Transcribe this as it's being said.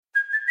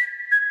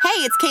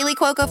Hey, it's Kaylee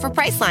Cuoco for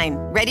Priceline.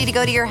 Ready to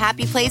go to your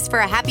happy place for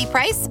a happy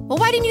price? Well,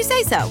 why didn't you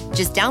say so?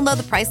 Just download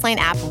the Priceline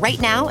app right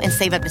now and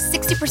save up to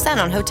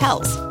 60% on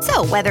hotels.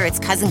 So whether it's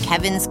Cousin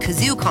Kevin's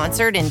Kazoo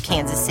Concert in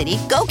Kansas City,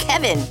 go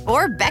Kevin,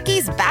 or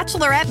Becky's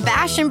Bachelorette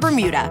Bash in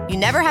Bermuda, you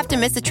never have to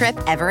miss a trip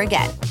ever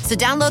again. So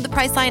download the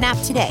Priceline app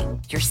today.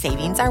 Your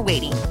savings are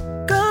waiting.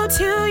 Go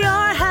to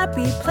your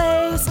happy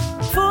place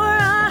for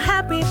a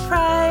happy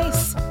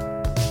price.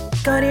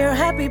 Go to your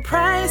happy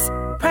price,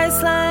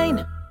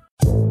 Priceline.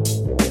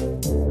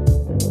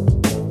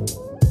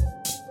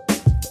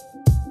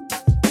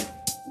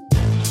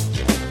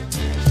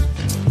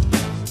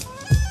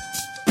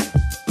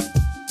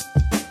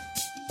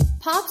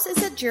 Pops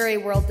is at Jerry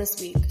World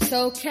this week,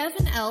 so Kev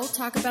and Elle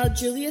talk about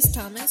Julius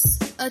Thomas,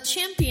 a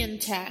champion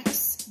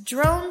tax,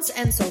 drones,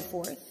 and so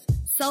forth.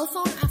 Cell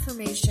phone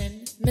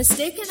affirmation,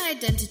 mistaken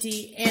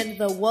identity, and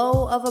the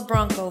woe of a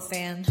Bronco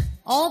fan.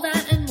 All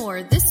that and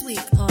more this week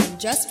on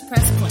Just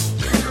Press Play.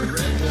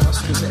 Red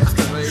Wasp is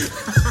after me.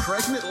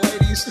 Pregnant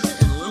ladies and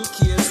little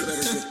kids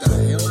better get the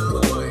hell out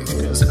of the way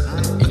because I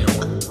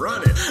am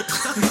running.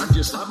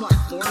 I'm like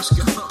Forrest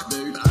Gump,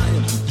 dude. I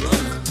am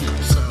running.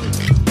 So,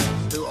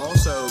 who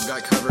also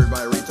got covered by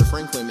Aretha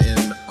Franklin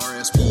in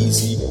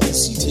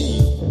RSPECT.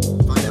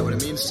 Find out what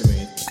it means to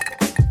me.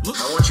 Look,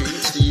 I want you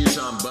each to use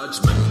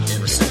ombudsman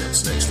in a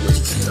sentence next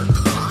week.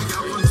 I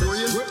got one for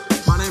you.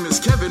 My name is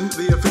Kevin,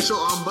 the official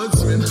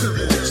ombudsman of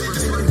the Just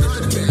Press Play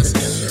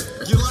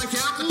podcast. You like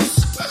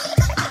apples?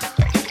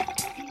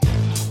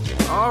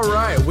 All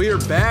right, we are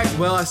back.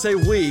 Well, I say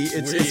we.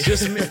 It's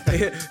just me.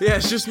 Yeah,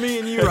 it's just me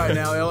and you right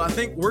now, El. I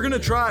think we're going to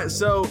try.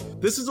 So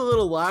this is a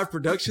little live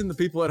production the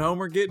people at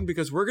home are getting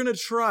because we're going to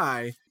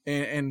try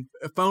and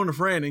phone a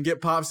friend and get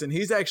Pops in.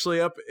 He's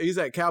actually he's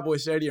at Cowboy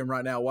Stadium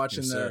right now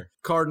watching the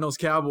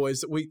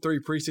Cardinals-Cowboys Week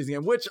 3 preseason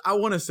game, which I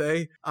want to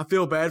say I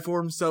feel bad for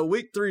him. So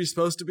Week 3 is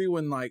supposed to be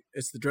when, like,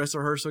 it's the dress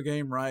rehearsal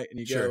game, right? And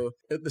you go,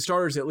 the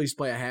starters at least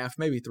play a half,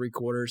 maybe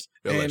 3/4.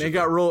 And it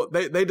got ruled.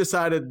 They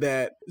decided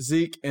that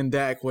Zeke and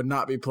Dak would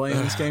not be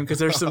playing this game because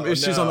there's some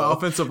issues on the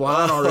offensive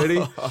line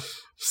already.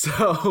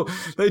 So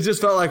they just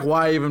felt like,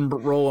 why even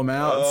roll him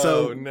out?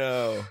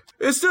 No.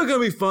 It's still gonna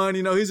be fun,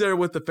 you know. He's there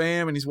with the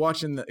fam, and he's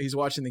watching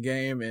the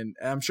game, and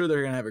I'm sure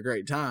they're gonna have a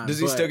great time. Does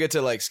he still get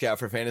to like scout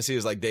for fantasy?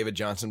 Is like David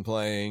Johnson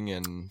playing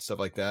and stuff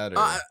like that? Or?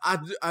 I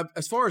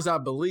as far as I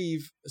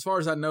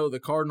know, the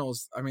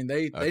Cardinals. I mean,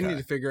 they need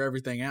to figure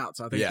everything out.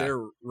 So I think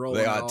they're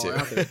rolling out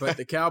there. But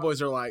the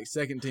Cowboys are like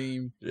second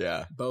team,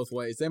 both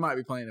ways. They might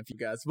be playing a few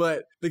guys,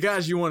 but the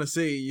guys you want to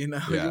see, you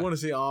know, you want to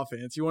see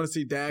offense. You want to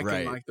see Dak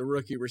and like the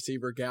rookie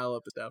receiver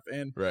Gallup and stuff,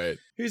 and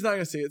he's not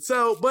gonna see it.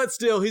 So, but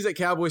still, he's at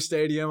Cowboy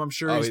Stadium. I'm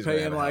sure he's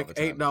paying like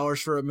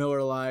 $8 for a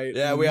Miller Lite.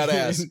 Yeah, we ought to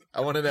ask.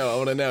 I want to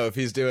know if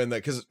he's doing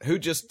that because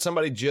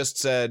somebody just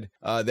said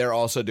they're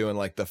also doing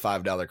like the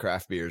 $5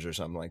 craft beers or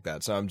something like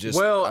that. So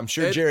I'm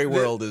sure Jerry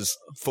World is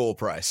full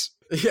price.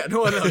 Yeah,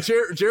 no,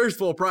 Jerry's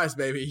full price,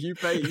 baby. You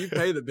pay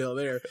the bill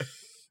there.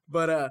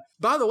 But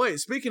by the way,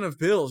 speaking of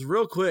bills,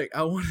 real quick,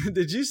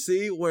 did you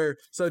see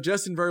so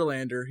Justin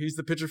Verlander, he's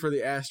the pitcher for the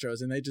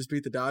Astros, and they just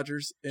beat the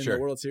Dodgers in the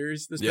World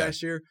Series this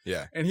past year.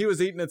 Yeah. And he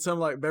was eating at some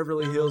like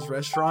Beverly Hills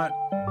restaurant.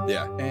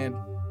 Yeah. And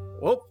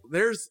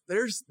there's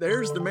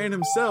the man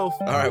himself.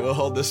 All right, we'll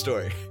hold this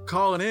story.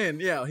 Calling in.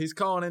 Yeah, he's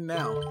calling in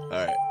now. All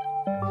right.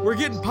 We're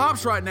getting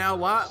Pops right now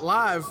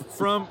live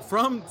from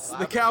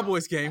the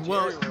Cowboys game.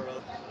 Well,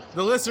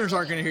 the listeners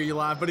aren't going to hear you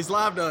live, but he's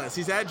live to us.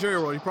 He's at Jerry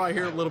World. You probably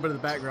hear a little bit of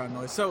the background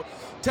noise. So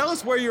tell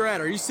us where you're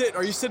at. Are you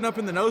sitting up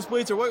in the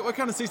nosebleeds, or what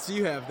kind of seats do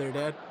you have there,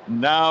 Dad?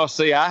 No,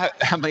 see, I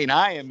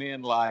am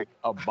in like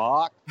a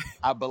box.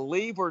 I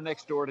believe we're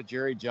next door to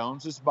Jerry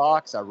Jones's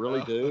box. I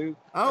really do.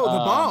 Oh,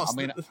 the boss. I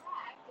mean,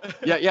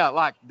 yeah,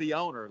 like the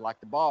owner, like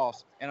the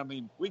boss. And I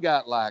mean, we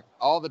got like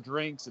all the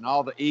drinks and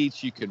all the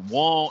eats you could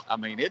want. I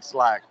mean, it's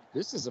like,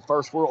 this is a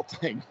first world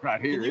thing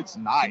right here. It's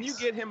nice. Can you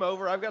get him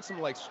over? I've got some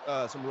rule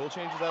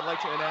changes I'd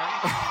like to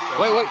enact.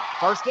 Wait.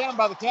 First down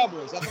by the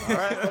Cowboys. I think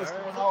that's first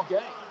down all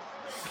game.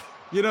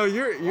 You know,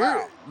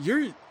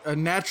 you're a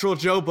natural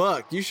Joe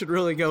Buck. You should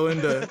really go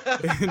into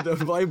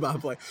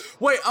play-by-play.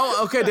 Wait,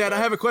 okay, Dad, I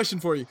have a question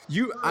for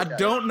you. I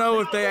don't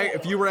know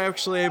if you were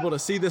actually able to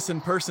see this in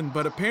person,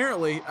 but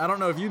apparently, I don't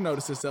know if you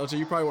noticed this, LJ.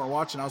 You probably weren't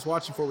watching. I was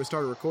watching before we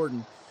started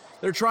recording.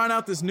 They're trying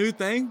out this new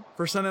thing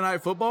for Sunday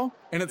Night Football,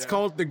 and it's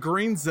called the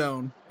Green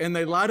Zone, and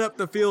they light up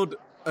the field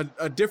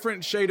a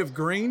different shade of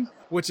green,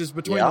 which is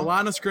between the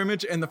line of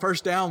scrimmage and the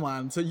first down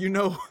line, so you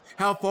know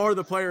how far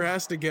the player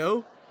has to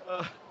go.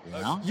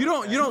 You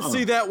don't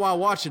see that while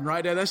watching,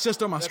 right, Dad? That's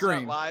just on my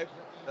screen. Not live.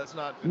 That's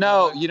not.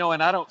 No, you know,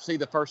 and I don't see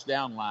the first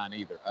down line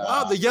either.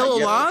 The yellow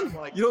line?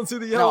 You don't see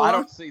the yellow line? No,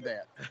 I don't see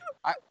that.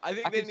 I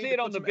think I can see it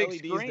on the big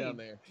screen down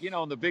there. You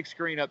know, on the big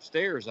screen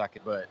upstairs.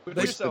 But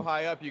you're so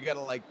high up, you got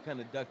to like kind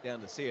of duck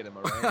down to see it. Am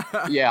I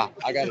right? Yeah,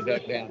 I got to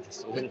duck down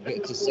just a little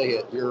bit to see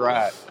it. You're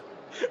right.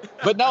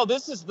 But no,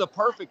 this is the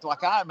perfect.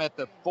 Like I'm at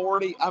the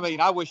 40. I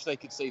mean, I wish they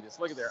could see this.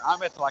 Look at there.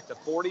 I'm at like the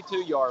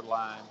 42-yard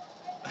line.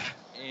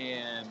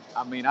 And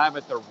I mean, I'm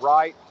at the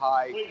right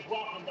height.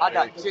 I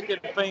got chicken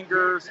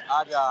fingers.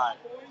 I got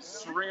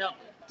shrimp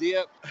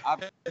dip.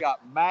 I've got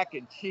mac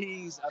and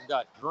cheese. I've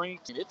got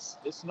drinks.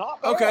 It's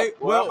not bad. Okay,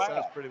 well,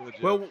 sounds pretty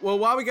legit. well,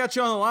 while we got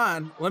you on the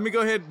line, let me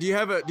go ahead. Do you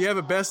have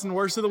a best and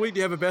worst of the week? Do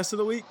you have a best of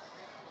the week?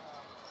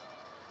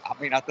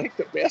 I mean, I think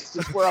the best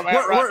is where I'm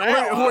at right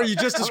now. Where you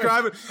just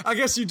described it. I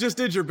guess you just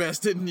did your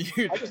best, didn't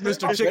you,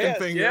 Mr. Chicken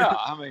Finger? Yeah,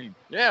 I mean,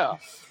 yeah.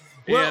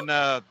 Well,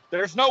 and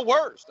there's no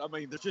worst. I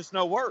mean, there's just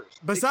no worst.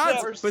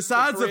 Besides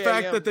the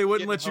fact that they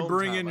wouldn't let you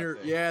bring in your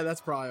that's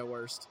probably a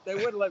worst. They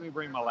wouldn't let me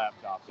bring my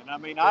laptops. And I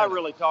mean, I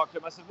really talked to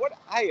them. I said,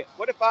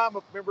 what if I'm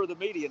a member of the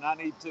media and I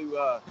need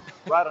to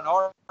write an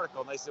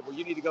article? And they said, well,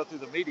 you need to go through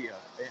the media.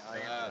 And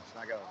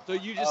I go, so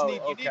you just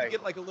need to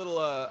get like a little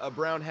a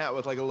brown hat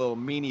with like a little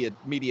media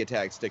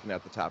tag sticking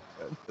out the top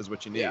of it is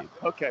what you need. Yeah.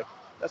 Okay.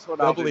 That's what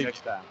I'll do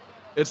next time.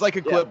 It's like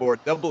a clipboard.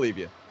 They'll believe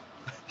you.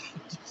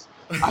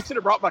 I should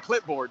have brought my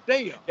clipboard.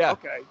 Damn. Yeah.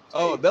 Okay.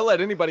 Oh, they'll let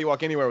anybody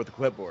walk anywhere with a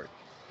clipboard.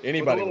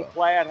 Anybody. With a little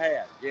plaid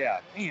hat. Yeah.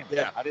 Damn.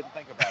 Yeah. I didn't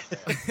think about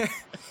that.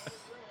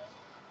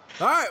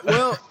 All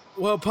right.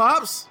 Well,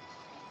 Pops,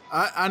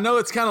 I know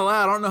it's kind of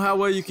loud. I don't know how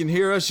well you can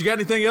hear us. You got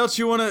anything else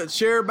you want to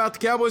share about the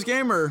Cowboys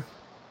game, or?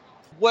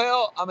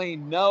 Well, I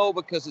mean, no,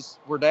 because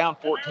we're down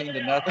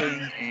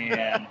 14-0,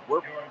 and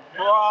we're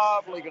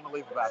probably going to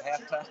leave about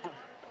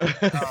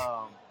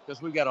halftime. Because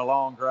we've got a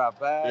long drive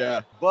back.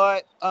 Yeah.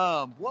 But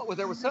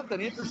there was something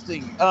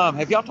interesting.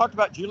 Have y'all talked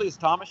about Julius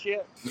Thomas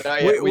yet?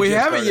 We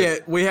haven't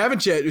yet. We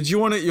haven't yet. Do you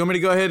want me to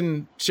go ahead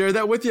and share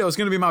that with you? It was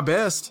going to be my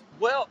best.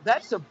 Well,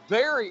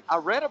 I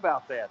read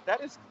about that.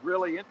 That is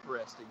really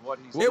interesting what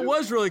he's doing. It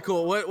was really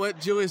cool. What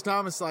Julius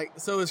Thomas,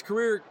 so his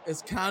career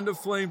is kind of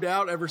flamed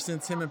out ever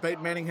since him and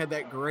Peyton Manning had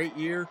that great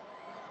year.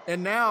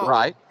 And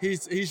now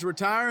he's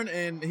retiring,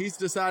 and he's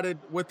decided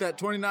with that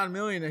 $29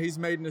 million that he's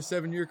made in a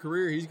 7-year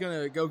career, he's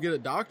going to go get a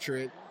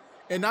doctorate.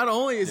 And not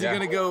only is he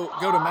going to go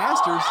to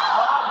Masters,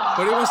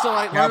 but he wants to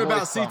learn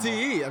about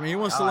CTE. I mean, he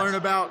wants to learn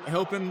about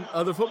helping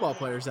other football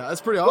players out.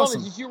 That's pretty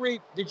awesome. Did you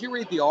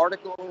read the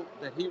article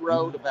that he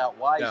wrote about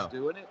why he's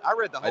doing it? I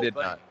read the whole thing.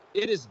 Not.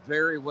 It is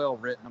very well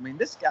written. I mean,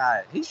 this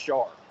guy, he's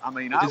sharp. I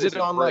mean, is it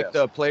on like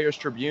the Players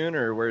Tribune,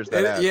 or where's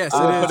that at? Yes,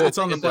 it is. It's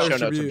on the Players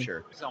Tribune. Tribune. I'm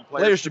sure. It's on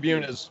Players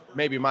Tribune is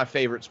maybe my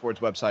favorite sports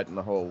website in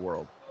the whole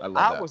world. I love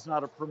that. I was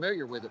not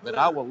familiar with it, but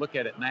I will look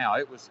at it now.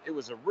 It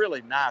was a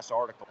really nice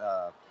article.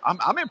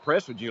 I'm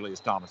impressed with Julius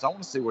Thomas. I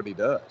want to see what he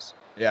does.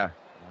 Yeah.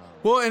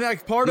 Well,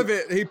 and part of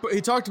it,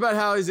 he talked about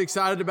how he's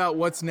excited about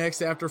what's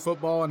next after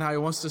football and how he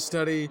wants to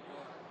study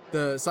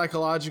the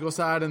psychological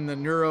side and the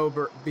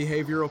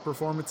behavioral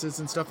performances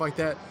and stuff like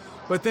that.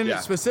 But then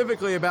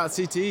specifically about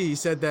CTE, he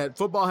said that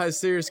football has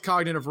serious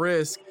cognitive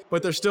risk,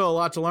 but there's still a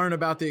lot to learn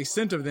about the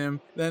extent of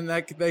them. Then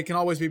they can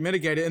always be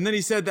mitigated. And then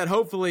he said that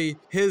hopefully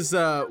his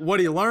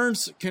what he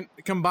learns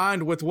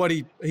combined with what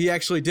he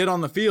actually did on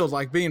the field,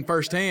 like being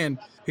firsthand,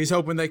 he's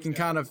hoping they can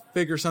kind of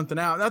figure something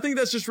out. And I think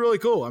that's just really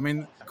cool. I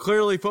mean,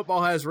 clearly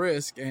football has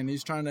risk, and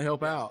he's trying to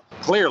help out.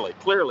 Clearly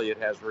it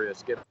has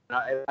risk. And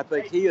I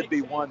think he would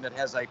be one that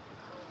has a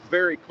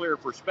very clear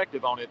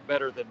perspective on it,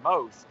 better than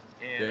most.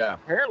 And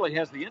apparently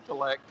has the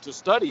intellect to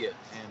study it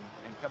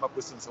and come up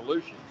with some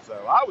solutions. So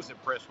I was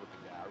impressed with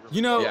the guy.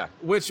 Really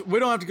which we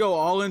don't have to go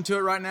all into it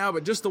right now,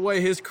 but just the way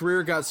his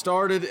career got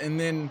started and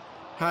then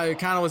how he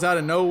kind of was out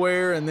of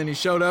nowhere and then he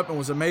showed up and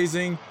was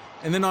amazing.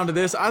 And then onto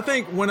this, I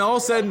think when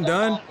all's said and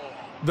done,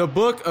 the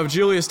book of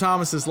Julius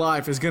Thomas's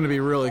life is going to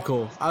be really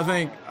cool. I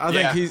think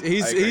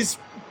he's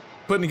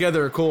putting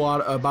together a cool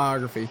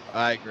biography.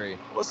 I agree.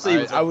 Let's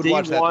see. I would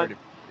watch that.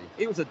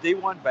 He was a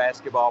D1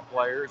 basketball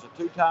player. He's a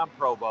 2-time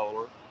Pro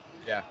Bowler.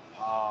 Yeah.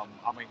 I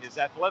mean, his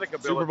athletic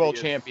ability. Super Bowl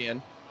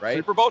champion, right?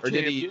 Super Bowl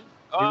champion. He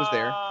was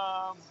there.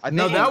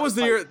 That was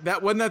the year.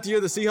 Wasn't that the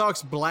year the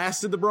Seahawks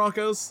blasted the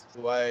Broncos?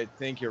 Well, I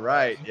think you're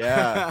right.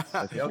 Yeah,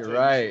 I think you're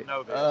right. You should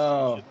know this.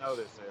 You should know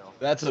this, Al.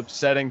 That's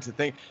upsetting to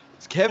think.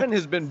 Kevin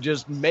has been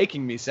just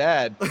making me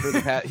sad for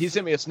the past. He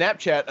sent me a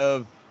Snapchat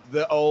of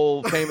the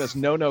old famous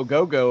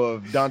no-no-go-go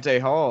of Dante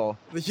Hall.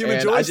 The human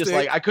and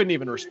joystick. I couldn't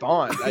even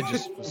respond. I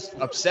just was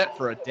upset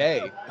for a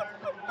day.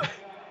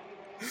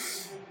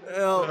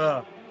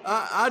 El,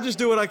 I just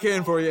do what I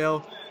can for you,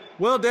 El.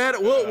 Well, Dad,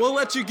 we'll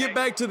let you get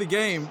back to the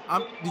game.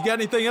 You got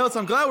anything else?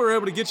 I'm glad we were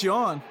able to get you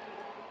on.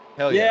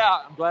 Hell yeah. Yeah,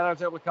 I'm glad I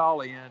was able to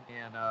call in,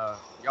 and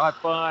y'all had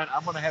fun.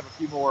 I'm going to have a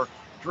few more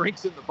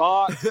drinks in the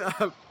box,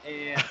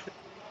 and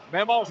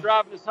Mamaw's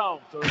driving us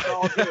home, so it's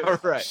all good. All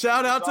right.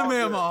 Shout out to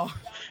Mamaw.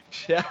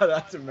 Shout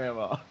out to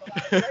Mamaw.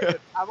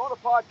 I'm on a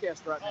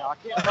podcast right now. I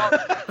can't talk.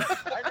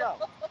 I know.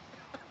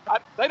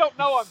 They don't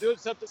know I'm doing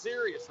something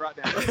serious right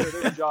now.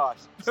 There's Josh.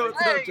 What's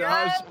up,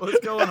 Josh? What's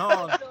going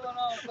on? What's going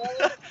on,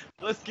 fellas?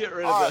 Let's get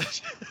rid of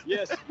this.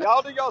 Yes,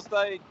 y'all do y'all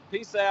thing.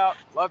 Peace out.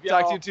 Love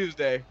y'all. Talk to you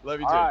Tuesday. Love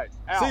you too. All right.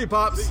 See you,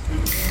 Pops.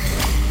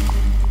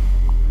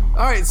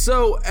 All right,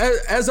 so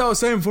as I was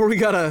saying before, we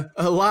got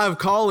a live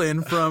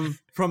call-in from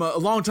a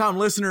long-time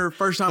listener,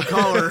 first-time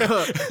caller,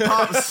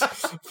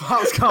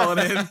 Pops calling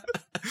in.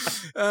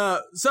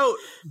 So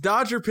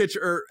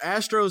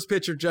Astros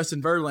pitcher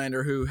Justin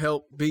Verlander, who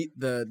helped beat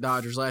the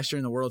Dodgers last year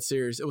in the World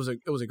Series, it was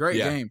a great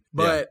game.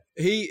 But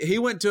he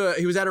went to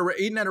he was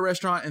eating at a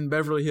restaurant in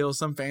Beverly Hills,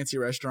 some fancy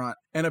restaurant,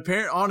 and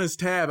apparently on his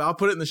tab, I'll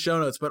put it in the show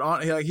notes, but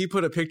he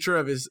put a picture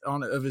of his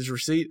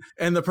receipt,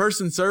 and the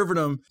person serving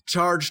him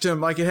charged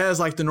him like it has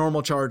like the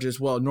normal charges,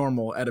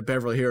 normal at a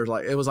Beverly Hills,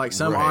 like it was like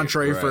some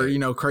entree for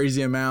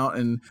crazy amount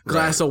and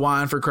glass of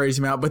wine for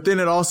crazy amount, but then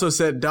it also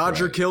said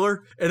Dodger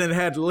Killer, and it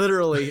had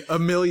literally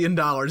 $1 million.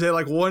 It had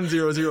like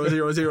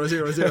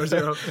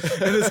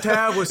 1000000, and his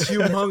tab was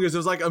humongous. It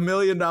was like $1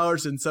 million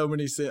and so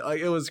many cents. Like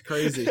it was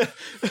crazy.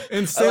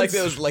 And I like that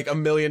it was like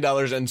 $1 million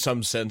and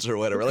some cents or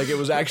whatever. Like it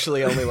was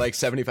actually only like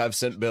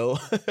 75-cent bill.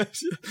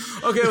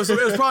 Okay, it was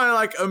probably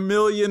like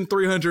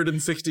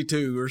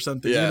 $1,362,000 or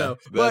something,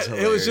 But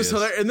it was just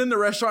hilarious. And then the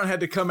restaurant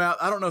had to come out.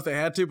 I don't know if they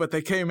had to, but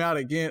they came out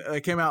again.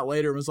 They came out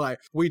later and was like,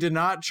 "We did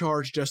not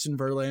charge Justin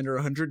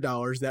Verlander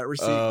 $100. That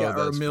receipt got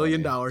or $1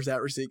 million. That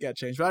receipt got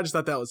changed." But I just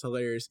thought that was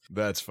hilarious.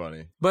 That's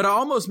funny. But I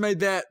almost made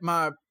that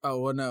my. Oh,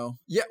 well, no.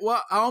 Yeah,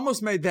 well, I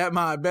almost made that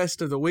my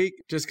best of the week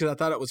just because I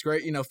thought it was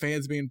great.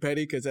 Fans being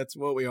petty because that's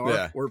what we are.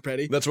 Yeah. We're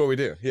petty. That's what we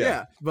do.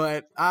 Yeah.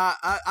 But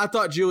I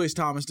thought Julius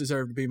Thomas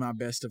deserved to be my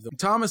best of them.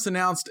 Thomas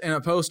announced in a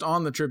post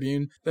on the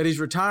Tribune that he's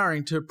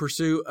retiring to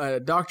pursue a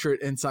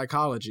doctorate in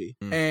psychology.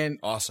 And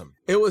awesome.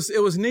 It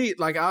was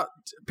neat. Like,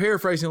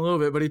 paraphrasing a little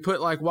bit, but he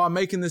put like, while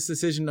making this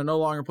decision to no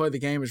longer play the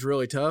game is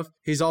really tough,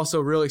 he's also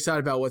really excited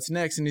about what's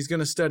next. And he's going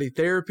to study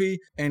therapy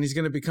and he's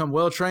going to become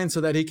well-trained so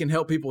that he can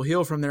help people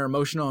heal from their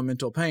emotional and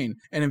mental pain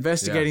and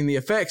investigating the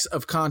effects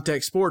of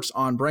contact sports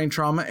on brain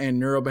trauma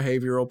and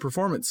neurobehavioral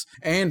performance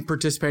and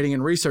participating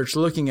in research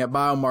looking at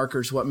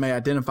biomarkers what may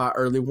identify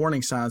early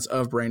warning signs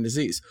of brain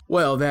disease.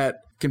 Well, that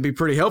can be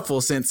pretty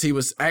helpful since he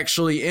was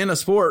actually in a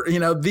sport,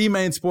 the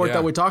main sport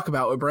that we talk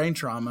about with brain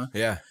trauma.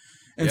 Yeah.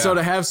 And so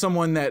to have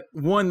someone that,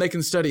 one, they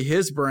can study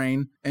his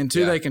brain, and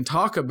two, they can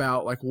talk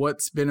about like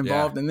what's been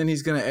involved, and then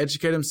he's going to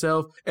educate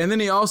himself. And then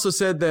he also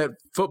said that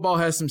football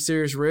has some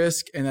serious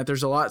risk and that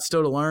there's a lot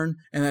still to learn,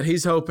 and that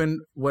he's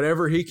hoping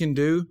whatever he can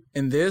do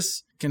in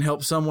this can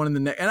help someone in the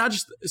next,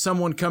 and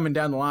someone coming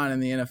down the line in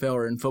the NFL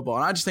or in football.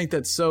 And I just think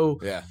that's so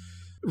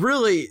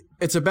really,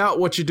 it's about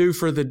what you do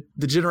for the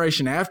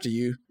generation after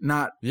you,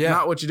 not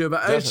what you do about.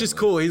 Definitely. It's just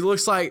cool. He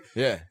looks like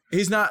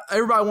he's not.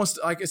 Everybody wants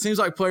to, like. It seems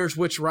like players,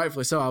 which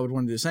rightfully so, I would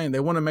want to do the same.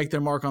 They want to make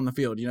their mark on the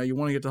field. You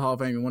want to get to the Hall of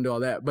Fame. You want to do all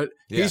that. But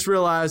he's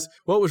realized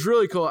what was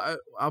really cool.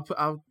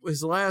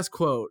 His last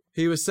quote.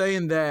 He was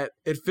saying that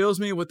it fills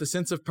me with a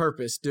sense of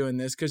purpose doing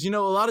this because a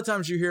lot of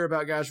times you hear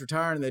about guys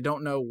retiring and they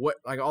don't know what.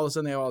 Like all of a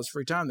sudden they have all this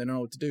free time. They don't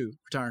know what to do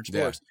retiring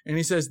sports. And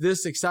he says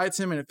this excites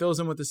him and it fills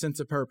him with a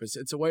sense of purpose.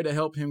 It's a way to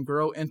help him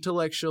grow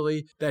intellectually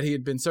that he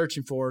had been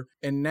searching for,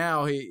 and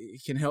now he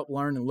can help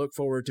learn and look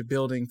forward to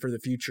building for the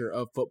future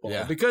of football.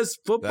 Because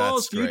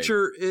football's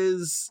future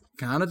is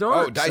kind of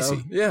dark. Oh,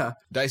 dicey. So,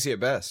 dicey at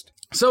best.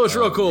 So it's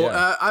real cool.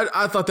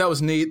 I thought that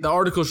was neat. The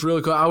article's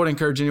really cool. I would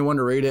encourage anyone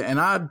to read it, and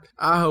I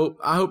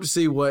hope to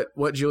see what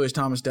Julius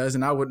Thomas does,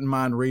 and I wouldn't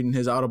mind reading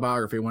his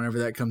autobiography whenever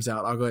that comes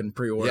out. I'll go ahead and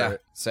pre-order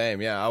it.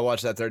 Same. Yeah, I'll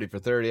watch that 30 for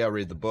 30. I'll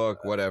read the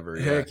book, whatever.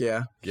 Heck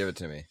yeah. Give it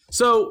to me.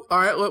 So, all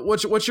right,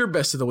 what's your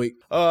best of the week?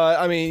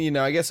 I mean,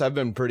 I guess I've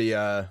been pretty.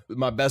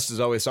 My best is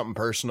always something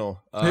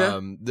personal.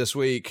 This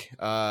week,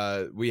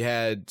 I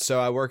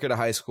work at a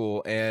high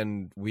school,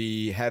 and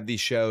we have these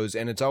shows,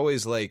 and it's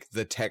always like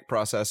the tech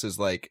process is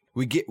like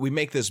we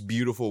make this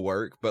beautiful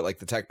work, but like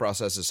the tech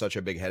process is such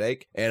a big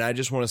headache. And I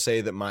just want to say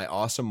that my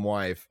awesome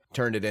wife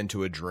turned it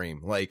into a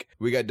dream. Like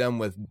we got done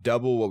with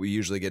double what we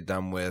usually get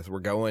done with. We're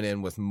going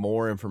in with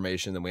more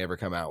information than we ever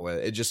come out with.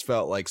 It just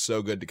felt like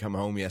so good to come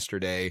home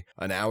yesterday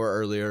an hour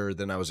earlier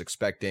than I was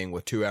expecting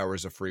with 2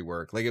 hours of free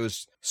work. Like it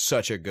was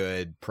such a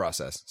good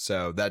process.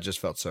 So that just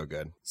felt so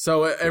good.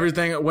 So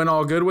everything went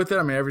all good with it?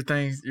 I mean,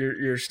 everything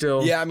you're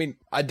still. Yeah. I mean,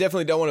 I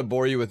definitely don't want to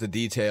bore you with the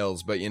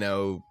details, but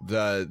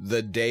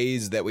the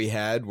days that we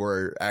had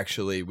were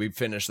actually, we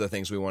finished the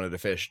things we wanted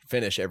to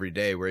finish every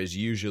day. Whereas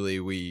usually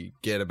we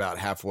get about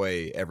halfway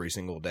every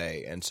single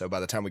day. And so by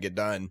the time we get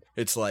done,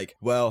 it's like,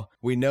 well,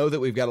 we know that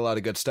we've got a lot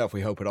of good stuff.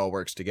 We hope it all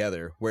works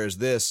together. Whereas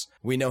this,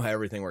 we know how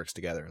everything works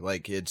together.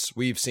 Like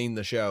we've seen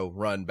the show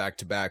run back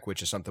to back,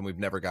 which is something we've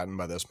never gotten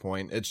by this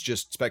point. It's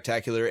just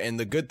spectacular. And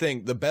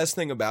the best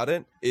thing about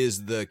it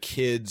is the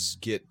kids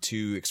get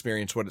to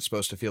experience what it's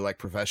supposed to feel like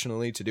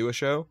professionally to do a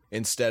show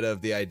instead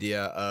of the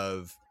idea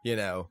of,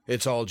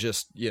 it's all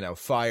just,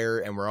 fire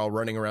and we're all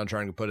running around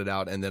trying to put it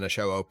out and then a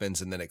show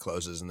opens and then it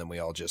closes and then we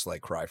all just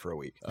like cry for a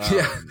week.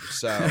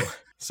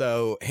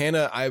 So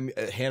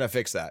Hannah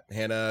fixed that.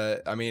 Hannah,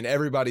 I mean,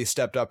 everybody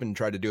stepped up and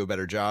tried to do a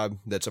better job.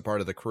 That's a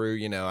part of the crew.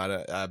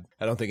 I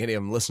don't think any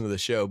of them listen to the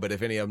show, but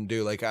if any of them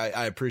do, like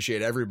I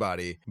appreciate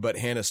everybody, but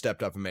Hannah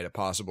stepped up and made it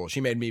possible.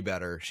 She made me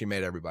better. She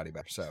made everybody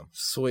better. So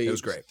sweet. It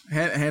was great.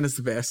 Hannah's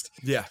the best.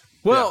 Yeah.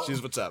 Well,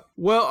 she's what's up.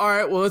 Well, all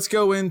right. Well, let's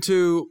go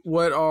into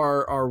what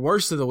are our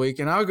worst of the week,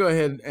 and I'll go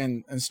ahead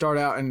and start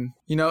out. And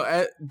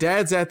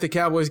Dad's at the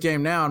Cowboys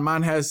game now, and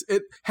mine has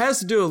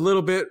to do a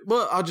little bit.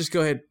 Well, I'll just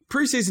go ahead.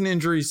 Preseason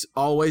injuries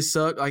always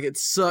suck. Like it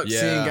sucks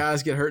seeing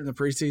guys get hurt in the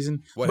preseason.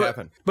 What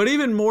happened? But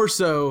even more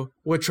so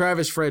with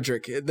Travis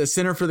Frederick, the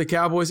center for the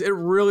Cowboys, it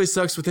really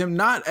sucks with him.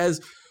 Not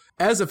as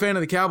as a fan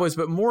of the Cowboys,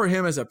 but more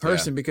him as a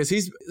person because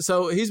he's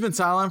been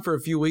sidelined for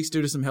a few weeks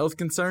due to some health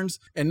concerns,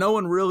 and no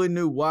one really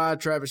knew why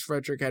Travis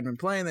Frederick had been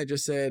playing. They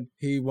just said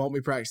he won't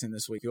be practicing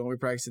this week. He won't be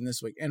practicing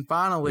this week. And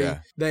finally,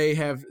 they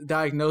have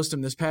diagnosed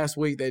him this past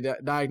week. They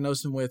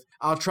diagnosed him with,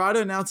 I'll try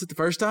to announce it the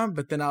first time,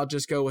 but then I'll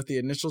just go with the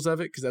initials of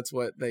it because that's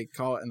what they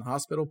call it in the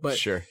hospital. But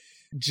sure.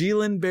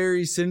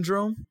 Guillain-Barré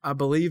syndrome, I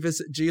believe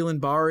it's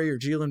Guillain-Barré or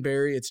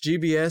Guillain-Barré. It's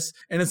GBS,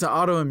 and it's an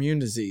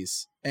autoimmune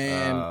disease.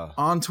 And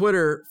on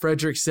Twitter,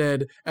 Frederick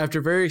said,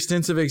 after very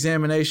extensive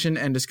examination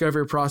and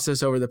discovery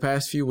process over the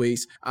past few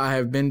weeks, I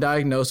have been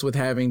diagnosed with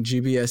having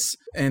GBS.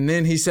 And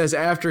then he says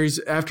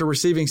after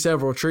receiving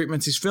several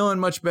treatments, he's feeling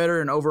much better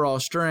in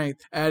overall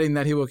strength, adding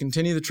that he will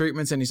continue the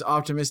treatments and he's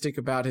optimistic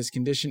about his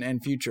condition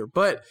and future.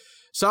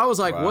 So I was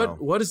like,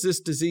 what does this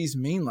disease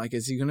mean? Like,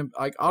 is he going to,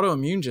 like,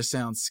 autoimmune just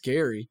sounds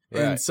scary.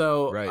 Right, and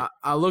so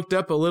I looked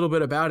up a little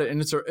bit about it, and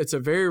it's a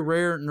very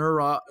rare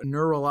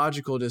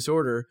neurological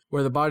disorder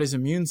where the body's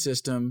immune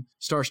system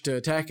starts to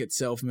attack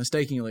itself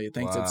mistakenly. It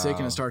thinks it's sick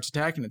and it starts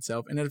attacking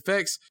itself. And it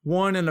affects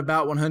 1 in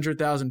about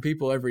 100,000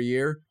 people every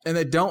year. And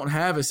they don't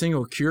have a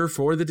single cure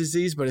for the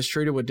disease, but it's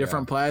treated with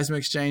different plasma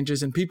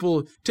exchanges. And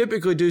people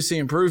typically do see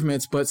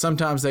improvements, but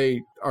sometimes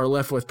they are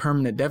left with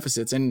permanent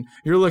deficits. And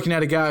you're looking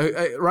at a guy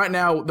who, right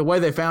now, the way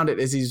they found it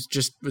is he's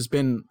just has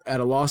been at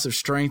a loss of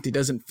strength. He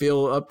doesn't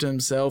feel up to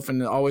himself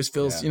and always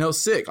feels,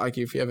 sick, like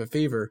if you have a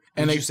fever.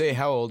 And Did you say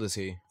how old is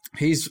he?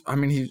 He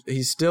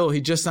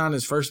just signed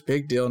his first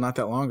big deal not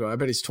that long ago. I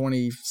bet he's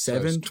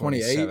 27,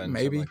 28,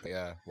 maybe.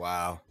 Like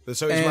wow.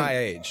 So he's my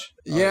age.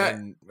 Yeah.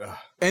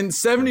 And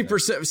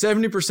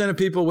 70% of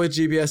people with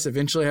GBS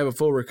eventually have a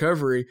full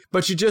recovery.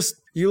 But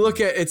you look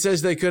at, it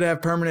says they could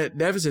have permanent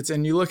deficits,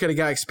 and you look at a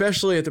guy,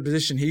 especially at the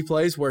position he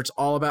plays, where it's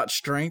all about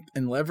strength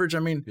and leverage. I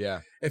mean,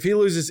 if he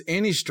loses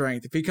any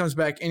strength, if he comes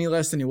back any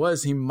less than he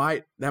was,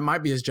 that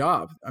might be his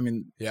job. I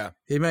mean,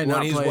 he may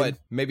not play. He's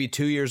maybe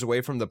 2 years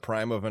away from the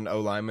prime of an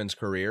O-lineman's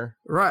carear.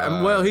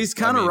 Right. Well, he's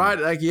kind of right.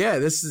 Like,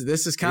 this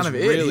is kind of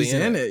it. Really he's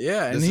in it.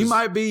 Yeah. And he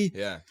might be.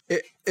 Yeah.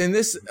 And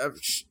this,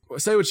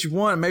 say what you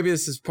want, maybe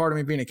this is part of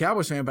me being a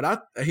Cowboys fan,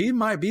 but he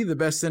might be the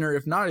best center.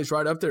 If not, he's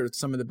right up there with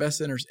some of the best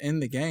centers in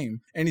the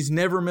game. And he's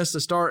never missed a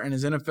start in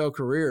his NFL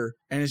career.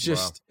 And it's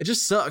just, it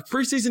just sucks.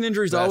 Preseason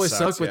injuries always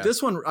suck. With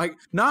this one, like,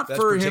 not That's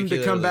for him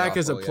to come back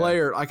as a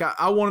player. Like,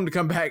 I want him to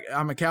come back.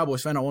 I'm a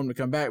Cowboys fan. I want him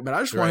to come back, but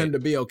I just want him to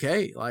be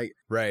okay. Like,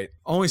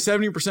 only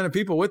 70% of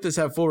people with this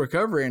have full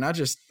recovery. And I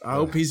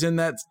hope he's in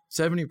that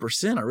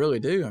 70%. I really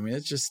do. I mean,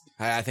 it's just.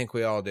 I think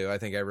we all do. I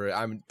think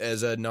I'm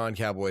as a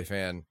non-Cowboy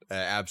fan,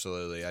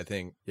 absolutely. I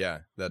think,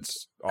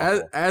 that's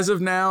awful. As of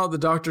now, the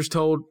doctors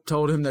told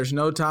him there's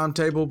no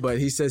timetable, but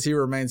he says he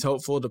remains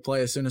hopeful to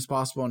play as soon as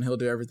possible, and he'll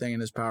do everything in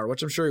his power,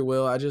 which I'm sure he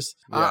will.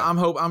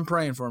 I'm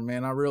praying for him,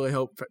 man. I really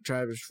hope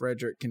Travis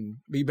Frederick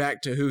can be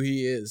back to who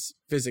he is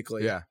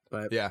physically.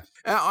 But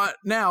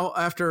now,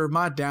 after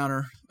my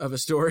downer of a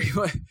story,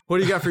 what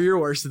do you got for your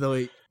worst of the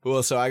week?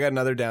 Well, so I got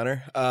another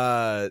downer.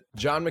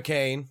 John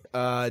McCain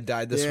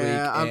died this week.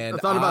 I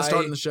thought about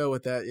starting the show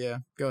with that. Yeah,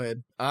 go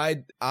ahead.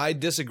 I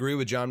disagree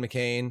with John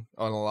McCain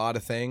on a lot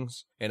of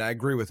things, and I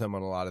agree with him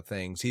on a lot of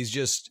things.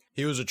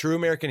 He was a true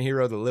American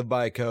hero that lived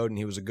by a code, and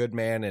he was a good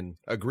man, and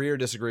agree or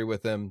disagree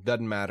with him,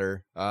 doesn't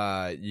matter.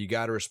 You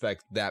got to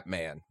respect that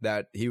man,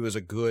 that he was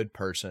a good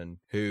person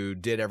who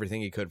did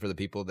everything he could for the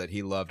people that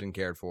he loved and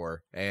cared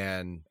for.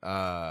 And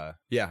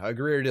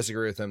agree or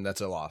disagree with him,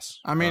 that's a loss.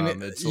 I mean,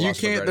 you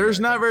can't, there's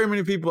not very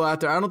many people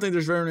out there. I don't think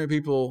there's very many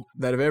people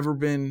that have ever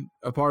been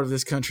a part of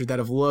this country that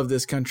have loved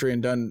this country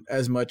and done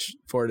as much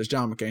for it as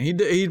John McCain.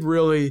 He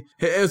really,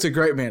 it's a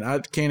great man. I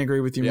can't agree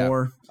with you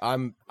more.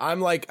 I'm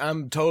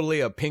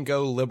totally a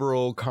pinko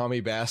liberal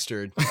commie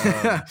bastard.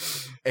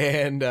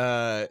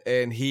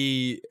 And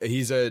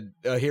he's a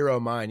hero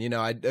of mine.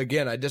 I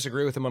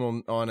disagree with him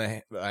on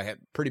a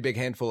pretty big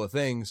handful of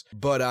things,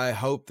 but I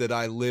hope that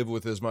I live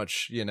with as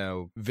much,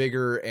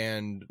 vigor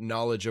and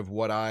knowledge of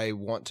what I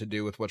want to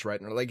do with what's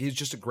right. Like, he's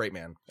just a great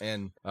man,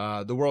 and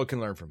the world can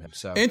learn from him.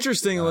 So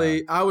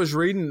interestingly, I was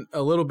reading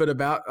a little bit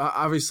about,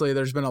 obviously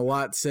there's been a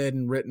lot said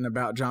and written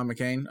about John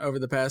McCain over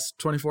the past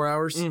 24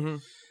 hours. Mm-hmm.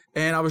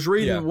 And I was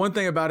reading one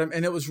thing about him,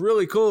 and it was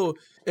really cool.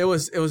 It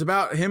was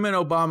about him and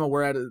Obama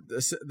were at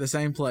the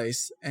same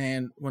place,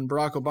 and when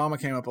Barack Obama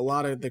came up, a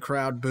lot of the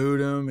crowd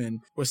booed him and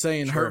was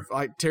saying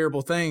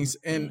terrible things.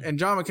 And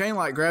John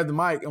McCain grabbed the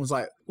mic and was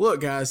like, "Look,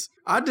 guys,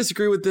 I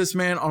disagree with this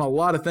man on a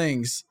lot of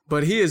things,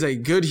 but he is a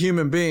good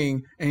human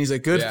being, and he's a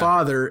good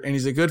father, and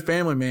he's a good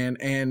family man,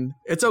 and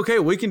it's okay.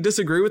 We can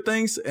disagree with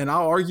things, and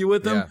I'll argue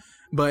with them."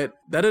 But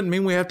that doesn't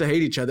mean we have to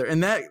hate each other.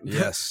 And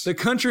the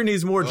country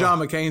needs more John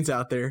McCains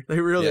out there. They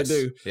really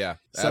do. Yeah,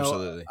 so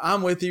absolutely.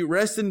 I'm with you.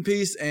 Rest in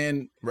peace.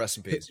 And rest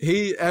in peace.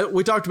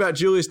 We talked about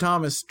Julius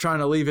Thomas trying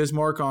to leave his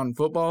mark on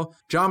football.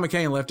 John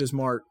McCain left his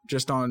mark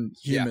just on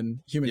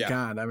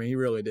humankind. I mean, he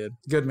really did.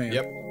 Good man.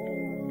 Yep.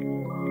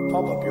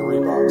 Pump up your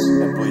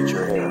Reeboks and bleach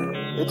your hair.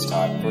 It's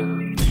time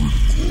for...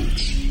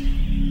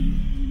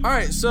 All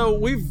right, so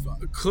we've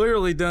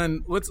clearly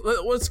done.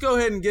 Let's go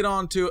ahead and get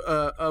on to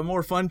a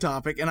more fun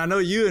topic. And I know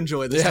you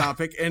enjoy this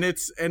topic. And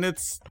it's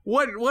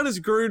what does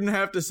Gruden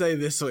have to say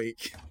this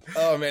week?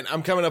 Oh man,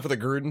 I'm coming up with a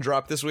Gruden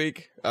drop this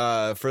week.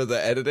 For the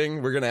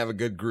editing, we're gonna have a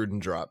good Gruden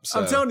drop. So.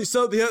 I'm telling you.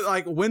 So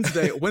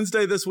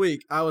Wednesday this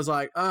week, I was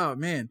like, oh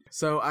man.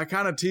 So I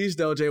kind of teased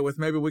LJ with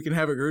maybe we can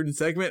have a Gruden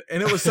segment,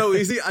 and it was so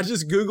easy. I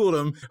just Googled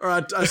him, or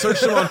I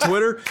searched him on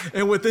Twitter,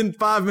 and within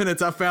 5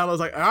 minutes, I was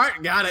like, all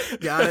right, got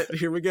it.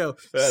 Here we go.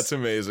 That's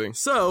amazing.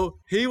 So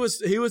he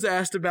was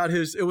asked about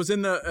it was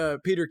in the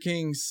Peter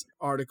King's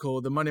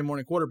article, the Monday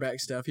Morning Quarterback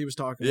stuff. He was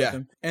talking with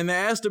him, and they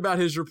asked about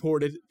his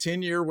reported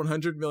 10-year,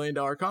 $100 million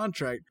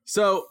contract.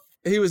 So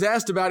he was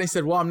asked about it. He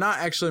said, well, I'm not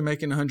actually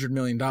making $100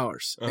 million.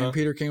 And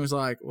Peter King was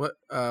like, what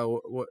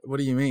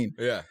do you mean?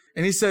 Yeah.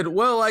 And he said,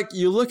 well, like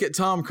you look at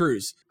Tom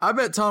Cruise. I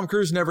bet Tom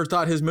Cruise never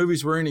thought his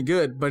movies were any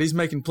good, but he's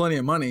making plenty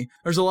of money.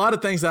 There's a lot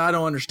of things that I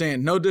don't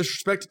understand. No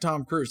disrespect to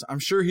Tom Cruise. I'm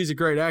sure he's a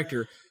great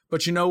actor.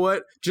 But you know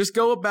what? Just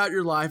go about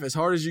your life as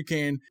hard as you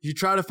can. You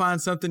try to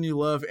find something you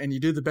love and you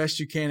do the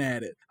best you can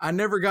at it. I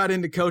never got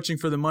into coaching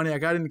for the money. I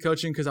got into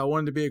coaching because I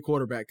wanted to be a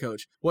quarterback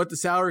coach. What the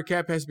salary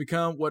cap has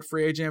become, what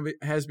free agent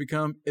has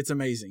become, it's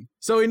amazing.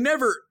 So he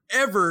never,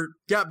 ever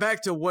got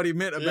back to what he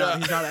meant about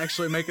he's not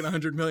actually making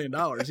 $100 million.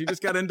 He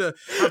just got into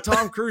how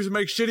Tom Cruise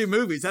makes shitty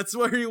movies. That's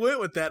where he went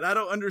with that. I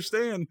don't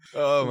understand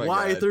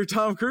why he threw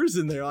Tom Cruise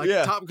in there. Like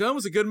Top Gun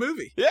was a good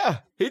movie.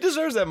 Yeah, he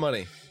deserves that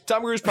money.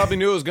 Tom Cruise probably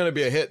knew it was going to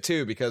be a hit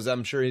too, because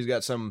I'm sure he's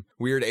got some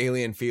weird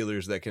alien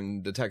feelers that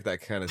can detect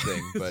that kind of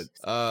thing. But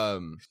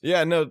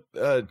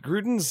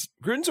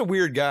Gruden's a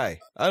weird guy.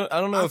 I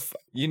don't know if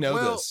you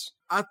know this.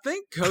 I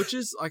think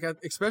coaches,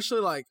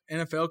 especially like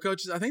NFL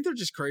coaches, I think they're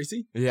just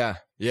crazy. Yeah.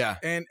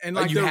 And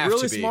like they're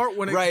really smart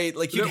when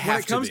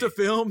it comes to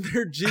film,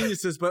 they're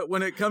geniuses. But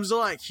when it comes to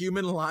like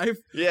human life,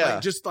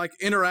 just like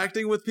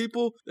interacting with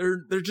people,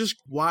 they're just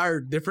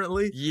wired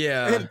differently.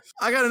 Yeah. And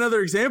I got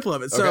another example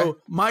of it. So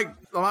Mike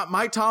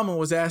Tomlin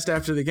was asked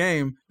after the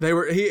game. They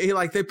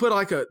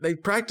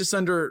practiced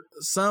under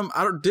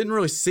didn't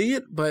really see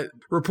it, but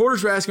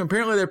reporters were asking.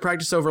 Apparently they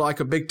practiced over like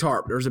a big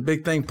tarp. There was a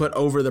big thing put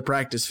over the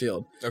practice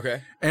field.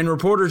 Okay. And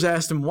reporters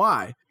asked him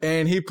why.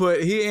 And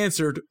he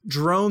answered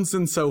drones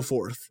and so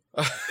forth.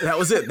 That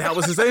was it. That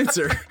was his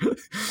answer.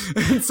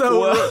 And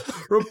so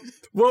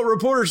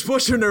reporters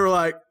pushed him. They were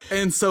like,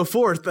 and so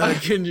forth.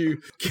 Can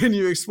you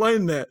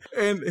explain that?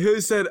 And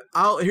he said,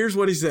 here's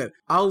what he said.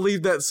 I'll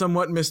leave that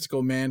somewhat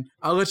mystical, man.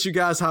 I'll let you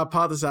guys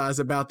hypothesize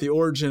about the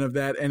origin of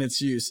that and its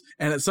use.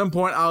 And at some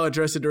point, I'll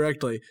address it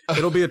directly.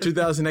 It'll be a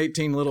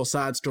 2018 little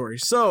side story.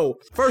 So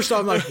first off,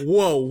 I'm like,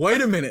 whoa, wait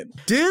a minute.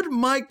 Did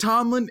Mike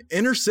Tomlin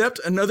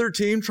intercept another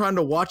team trying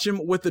to watch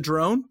him with the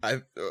drone?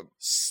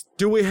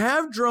 Do we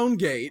have Drone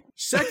Gate?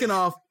 Second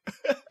off,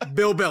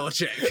 Bill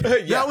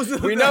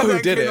Belichick. We know who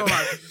did it.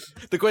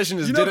 The question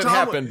is, did it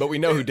happen? But we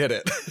know who did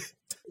it.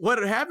 What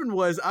had happened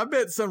was, I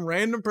bet some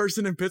random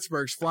person in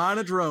Pittsburgh's flying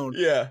a drone.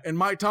 Yeah. And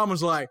Mike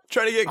Tomlin's like,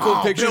 trying to get cool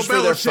pictures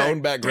for their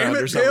phone background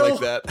or something like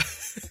that.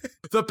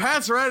 The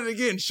Pats are at it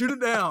again. Shoot it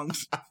down.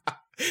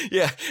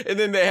 Yeah, and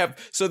then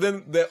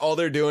all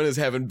they're doing is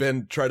having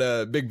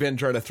Big Ben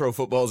try to throw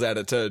footballs at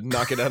it to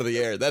knock it out of the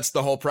air. That's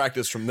the whole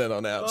practice from then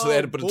on out. So they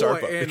had to put a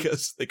tarp up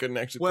because they couldn't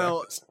actually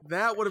practice.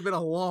 That would have been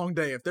a long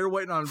day if they're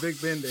waiting on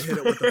Big Ben to hit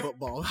it with the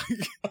football.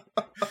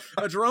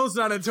 A drone's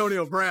not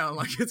Antonio Brown.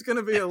 Like, it's going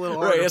to be a little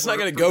hard. Right, it's not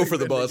going to go for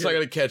the ball. It's not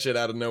going to catch it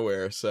out of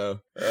nowhere. So,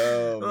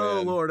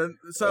 oh Lord. And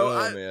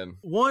so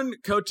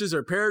coaches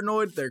are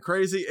paranoid. They're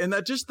crazy. And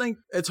I just think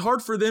it's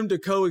hard for them to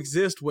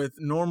coexist with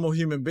normal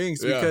human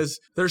beings because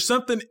there's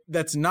something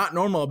that's not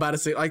normal about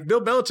it. Like,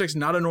 Bill Belichick's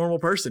not a normal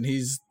person.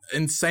 He's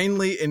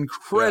insanely,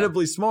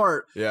 incredibly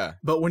smart. Yeah.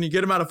 But when you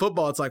get him out of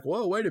football, it's like,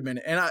 whoa, wait a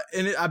minute. And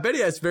I bet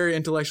he has very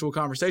intellectual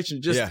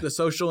conversation. Just the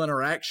social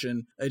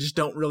interaction. They just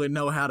don't really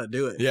know how to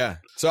do it. Yeah.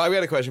 So I've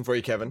got a question for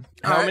you, Kevin.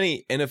 How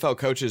many NFL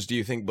coaches do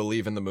you think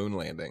believe in the moon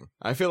landing?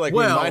 I feel like we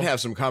might have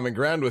some common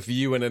ground with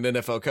you and an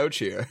NFL coach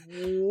here.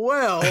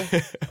 Well,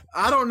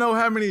 I don't know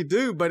how many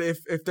do, but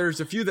if there's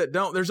a few that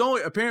don't, there's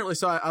only apparently.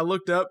 So I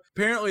looked up.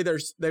 Apparently,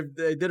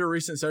 they did a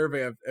recent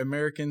survey of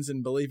Americans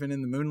and believing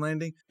in the moon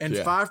landing, and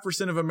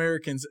 5% of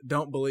Americans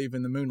don't believe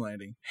in the moon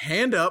landing.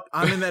 Hand up,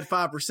 I'm in that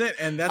 5%,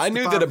 and that's. I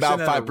knew that about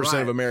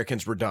 5% of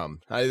Americans were dumb.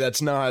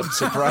 That's not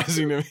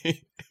surprising to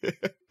me.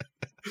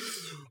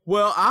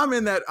 Well, I'm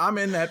in that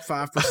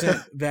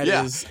 5% that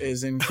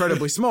is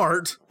incredibly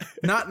smart.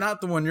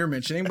 Not the one you're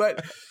mentioning,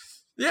 but.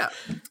 Yeah,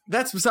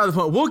 that's beside the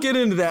point. We'll get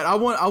into that. I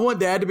want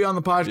Dad to be on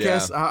the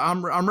podcast.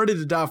 Yeah. I'm ready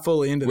to dive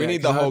fully into that. We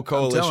need the whole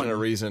coalition a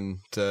reason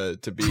to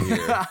be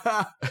here.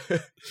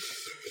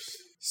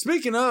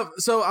 Speaking of,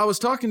 so I was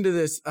talking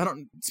to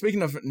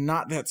speaking of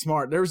not that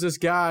smart, there was this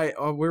guy,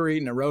 we were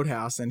eating at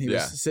Roadhouse and he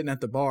was sitting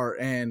at the bar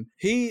and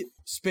he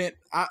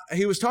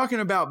was talking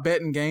about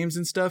betting games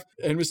and stuff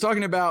and was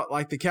talking about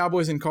like the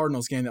Cowboys and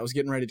Cardinals game that was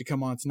getting ready to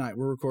come on tonight.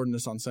 We're recording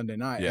this on Sunday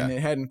night and it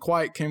hadn't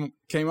quite came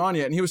on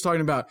yet. And he was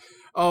talking about,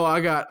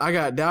 I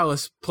got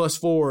Dallas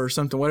 +4 or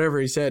something, whatever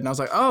he said. And I was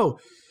like, oh,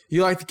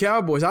 you like the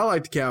Cowboys? I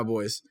like the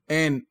Cowboys.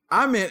 And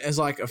I meant as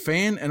like a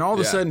fan, and all of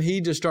a sudden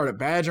he just started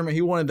badgering me.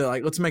 He wanted to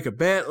like, let's make a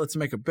bet. And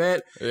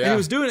he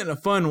was doing it in a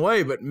fun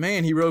way, but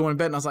man, he really wanted to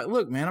bet. And I was like,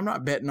 look, man, I'm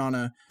not betting on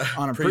a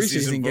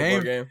preseason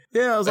game.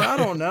 Yeah, I was like, I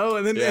don't know.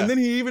 And then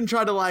he even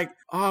tried to like,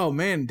 oh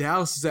man,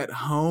 Dallas is at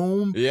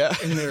home. Yeah.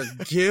 And they're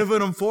giving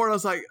them for it. I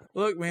was like,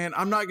 look, man,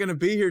 I'm not going to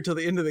be here till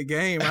the end of the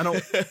game.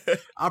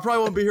 I probably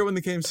won't be here when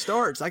the game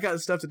starts. I got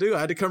stuff to do. I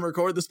had to come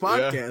record this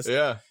podcast.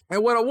 Yeah.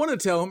 And what I want to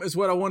tell him is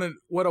what I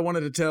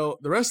wanted to tell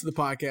the rest of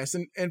the podcast.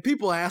 And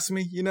people ask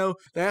me,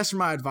 they ask for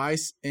my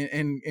advice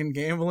in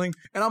gambling.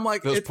 And I'm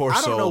like, those poor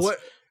souls. I don't know what.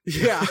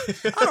 Yeah,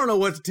 I don't know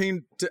what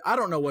team to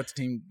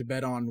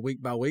bet on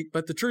week by week.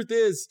 But the truth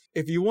is,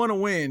 if you want to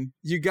win,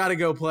 you got to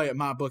go play at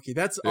MyBookie.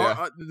 That's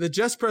the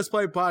Just Press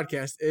Play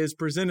podcast is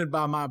presented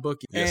by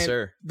MyBookie. Yes,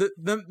 sir.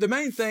 The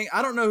main thing,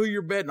 I don't know who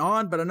you're betting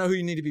on, but I know who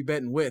you need to be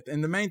betting with.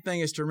 And the main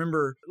thing is to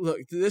remember, look,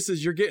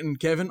 you're getting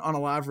Kevin on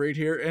a live read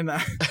here, and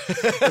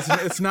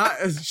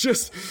it's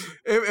just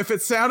if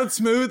it sounded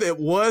smooth, it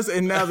was,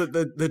 and now that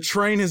the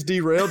train has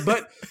derailed,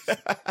 but.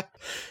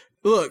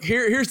 Look,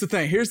 here's the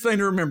thing. Here's the thing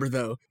to remember,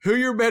 though. Who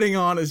you're betting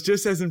on is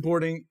just as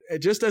important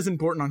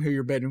on who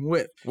you're betting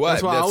with.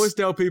 That's why I always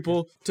tell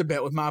people to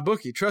bet with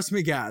MyBookie. Trust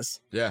me,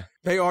 guys. Yeah.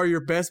 They are your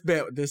best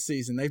bet this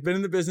season. They've been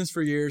in the business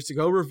for years. So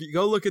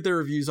go look at their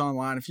reviews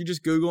online. If you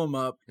just Google them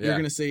up, you're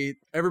going to see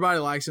everybody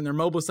likes them. Their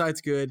mobile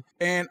site's good.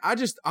 And I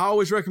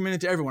always recommend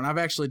it to everyone. I've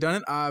actually done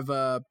it. I've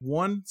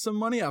won some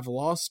money. I've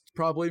lost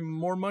probably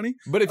more money.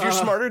 But if you're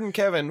smarter than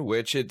Kevin,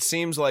 which it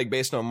seems like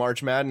based on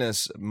March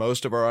Madness,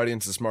 most of our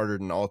audience is smarter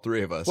than all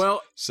three of us.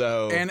 Well,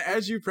 and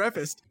as you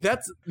prefaced,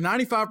 that's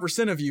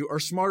 95% of you are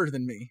smarter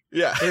than me.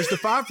 Yeah. There's the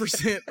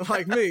 5%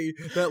 like me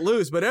that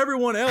lose, but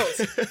everyone else,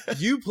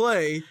 you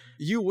play,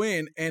 you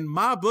win, and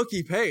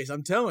MyBookie pays.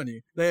 I'm telling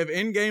you. They have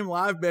in-game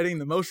live betting,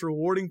 the most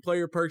rewarding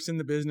player perks in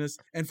the business.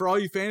 And for all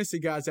you fantasy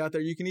guys out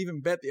there, you can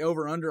even bet the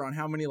over-under on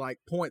how many like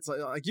points.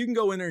 Like you can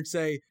go in there and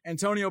say,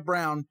 Antonio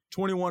Brown,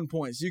 21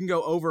 points. You can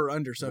go over or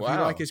under. So if you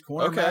like his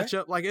corner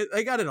matchup,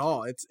 they got it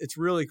all. It's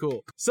really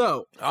cool.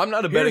 So I'm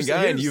not a betting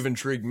guy, and you've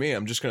intrigued me.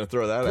 I'm just going to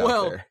throw that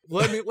out there.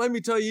 let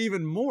me tell you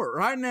even more.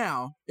 Right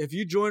now, if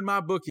you join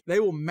MyBookie, they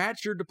will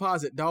match your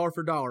deposit dollar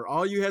for dollar.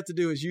 All you have to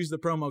do is use the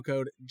promo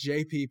code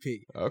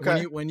JPP. Okay.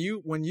 When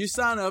you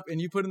sign up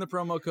and you put in the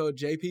promo code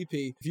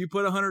JPP, if you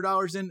put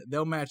 $100 in,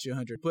 they'll match you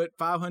 $100. Put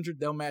 $500,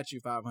 they'll match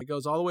you $500. It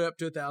goes all the way up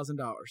to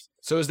 $1,000.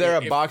 So is there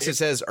a box that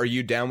says, "Are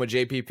you down with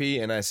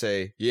JPP?" And I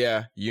say,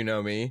 "Yeah, you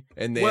know me."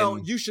 And then, well,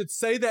 you should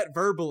say that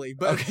verbally,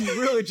 but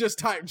you really just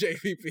type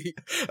JPP.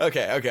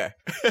 Okay.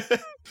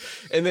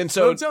 And then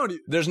I'm telling you,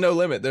 there's no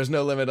limit. There's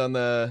no limit on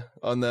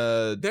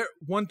the there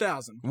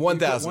 1,000.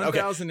 1,000. Okay.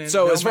 1,000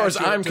 So as far as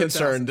I'm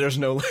concerned, there's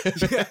no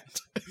limit. Yeah.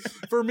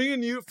 For me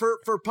and you,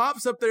 for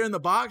Pops up there in the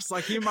box,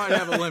 like he might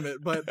have a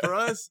limit, but for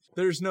us,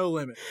 there's no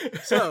limit.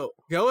 So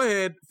go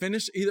ahead,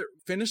 finish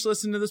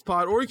listening to this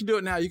pod, or you can do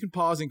it now. You can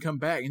pause and come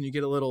back, and you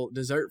get a little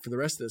dessert for the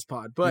rest of this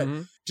pod. But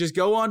just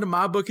go on to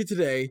MyBookie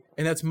today,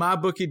 and that's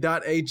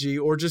mybookie.ag,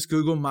 or just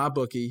Google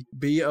MyBookie,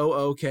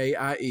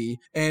 BOOKIE,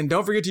 and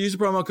don't forget to use the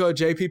promo code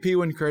JPP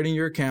when creating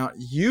your account.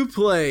 You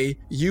play,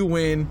 you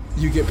win,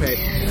 you get paid.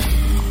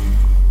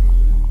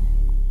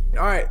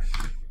 All right.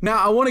 Now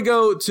I want to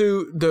go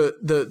to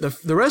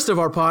the rest of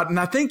our pod, and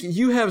I think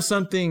you have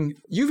something.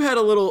 You've had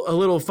a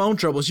little phone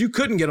troubles. You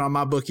couldn't get on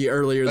MyBookie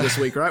earlier this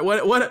week, right?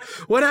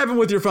 What happened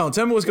with your phone?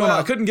 Tell me what's going on.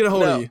 I couldn't get a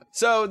hold of you.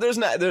 So there's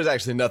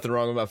actually nothing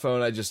wrong with my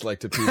phone. I just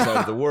like to peace out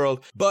of the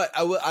world. But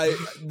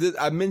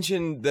I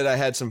mentioned that I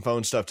had some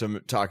phone stuff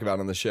to talk about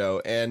on the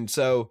show, and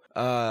so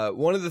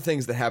one of the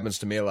things that happens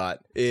to me a lot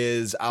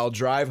is I'll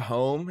drive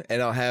home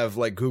and I'll have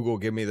like Google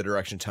give me the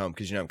directions home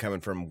because I'm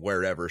coming from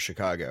wherever,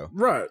 Chicago,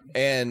 right?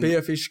 And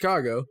BFE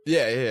Chicago.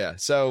 Yeah.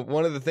 So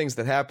one of the things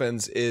that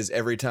happens is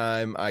every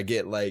time I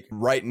get like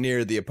right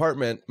near the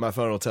apartment, my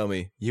phone will tell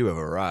me, "You have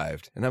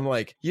arrived." And I'm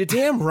like, "You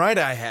damn right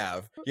I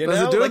have." You know,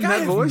 Does it do it like in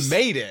that I voice?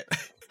 made it.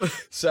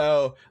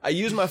 So I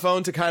use my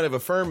phone to kind of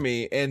affirm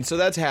me. And so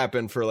that's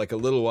happened for like a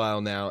little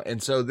while now.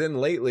 And so then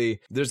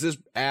lately there's this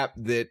app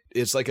that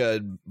it's like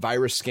a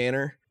virus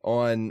scanner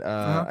on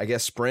I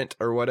guess Sprint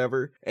or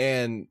whatever,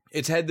 and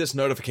it's had this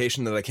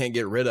notification that I can't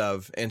get rid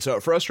of, and so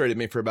it frustrated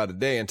me for about a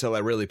day until I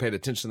really paid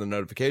attention to the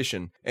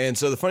notification. And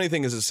so the funny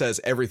thing is it says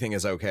everything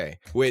is okay,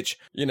 which,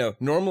 you know,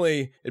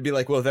 normally it'd be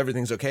like, well, if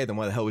everything's okay, then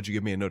why the hell would you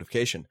give me a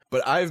notification?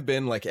 But I've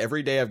been like,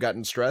 every day I've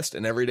gotten stressed,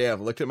 and every day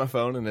I've looked at my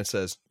phone and it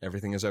says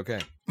everything is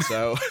okay.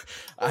 So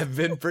I've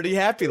been pretty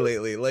happy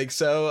lately. Like,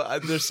 so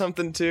there's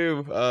something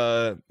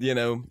to you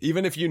know,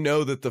 even if you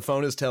know that the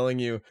phone is telling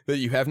you that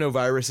you have no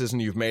viruses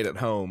and you've made it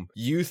home,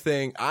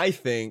 I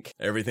think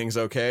everything's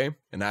okay,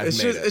 and I've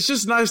made it. It's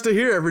just nice to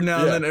hear every now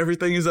and then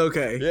everything is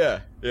okay.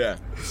 Yeah.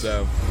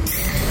 So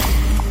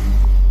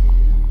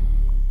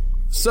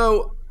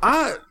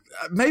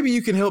maybe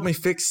you can help me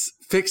fix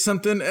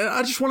something. And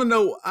I just want to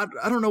know,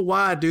 I don't know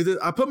why I do this.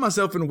 I put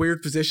myself in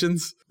weird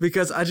positions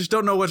because I just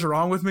don't know what's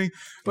wrong with me.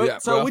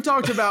 But we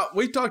talked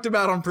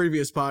about on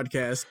previous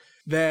podcasts,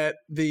 that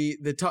the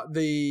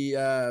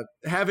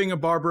having a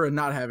barber and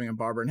not having a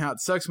barber, and how it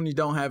sucks when you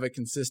don't have a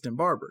consistent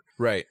barber.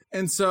 Right.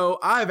 And so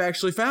I've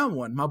actually found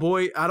one. My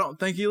boy, I don't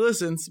think he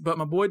listens, but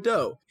my boy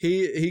Doe,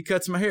 he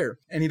cuts my hair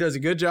and he does a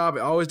good job.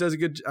 He always does a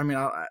good. I mean,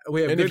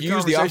 we have. And good if you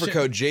use the offer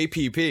code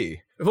JPP.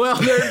 Well,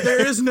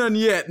 there is none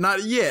yet,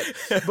 not yet.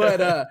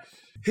 But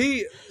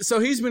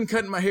he's been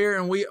cutting my hair,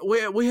 and we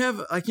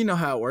have, like, you know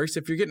how it works.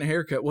 If you're getting a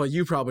haircut, well,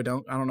 you probably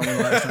don't. I don't know when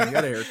the last time you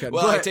got a haircut.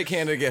 Well, I take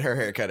Hannah to get her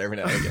haircut every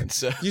now and again.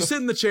 So you sit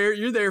in the chair,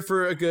 you're there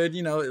for a good,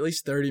 at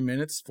least 30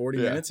 minutes, 40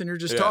 minutes, and you're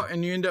just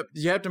talking, and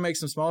you have to make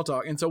some small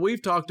talk. And so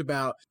we've talked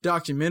about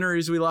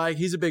documentaries we like.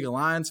 He's a big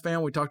Lions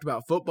fan. We talked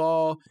about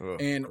football,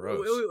 and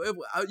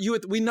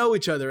we know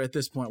each other at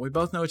this point. We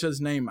both know each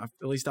other's name. At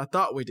least I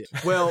thought we did.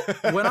 Well,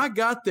 when I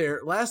got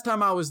there, last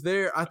time I was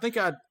there, I think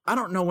I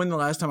don't know when the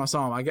last time I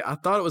saw him. I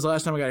thought it was the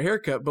last time I got a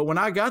haircut, but when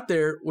I got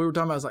there, we were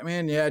talking about, I was like,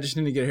 man, I just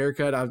need to get a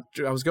haircut. I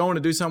was going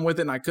to do something with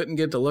it, and I couldn't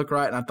get it to look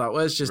right, and I thought,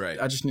 well, it's just,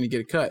 I just need to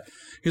get it cut.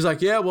 He was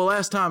like, yeah, well,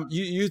 last time,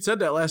 you said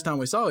that last time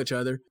we saw each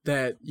other,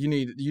 that you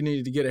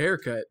needed to get a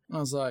haircut. And I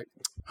was like,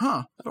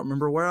 I don't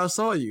remember where I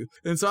saw you.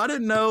 And so I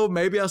didn't know.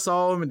 Maybe I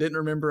saw him and didn't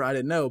remember. I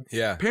didn't know.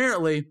 Yeah.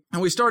 Apparently,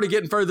 and we started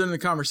getting further in the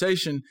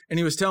conversation, and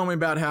he was telling me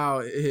about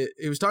how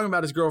he was talking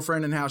about his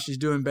girlfriend and how she's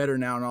doing better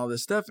now and all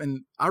this stuff.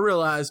 And I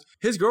realized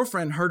his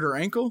girlfriend hurt her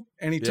ankle,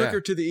 and he took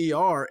her to the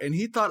ER, and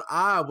he thought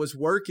I was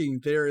working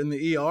there in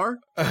the ER.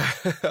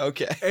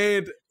 Okay.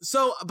 And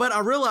so, but I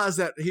realized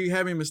that he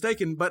had me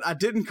mistaken, but I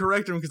didn't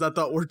correct him because I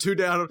thought we're too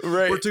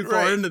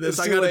far into this.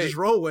 I got to just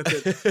roll with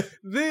it.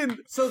 Then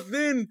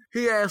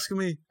he asked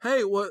me,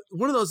 hey,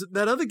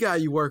 that other guy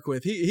you work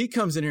with, he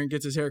comes in here and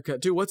gets his hair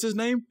cut too. What's his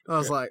name? I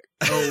was like,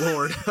 oh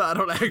Lord, I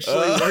don't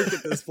actually work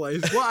at this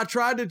place. Well, I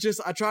tried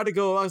to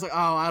go, I was like,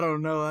 oh, I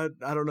don't know.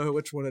 I don't know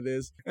which one it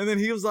is. And then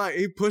he was like,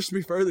 he pushed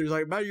me further. He's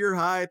like, about your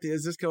height,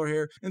 is this color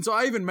hair? And so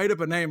I even made up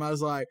a name. I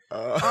was like,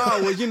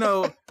 I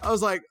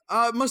was like,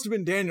 it must have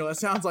been Daniel. That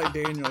sounds like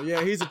Daniel.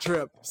 Yeah, he's a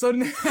trip. So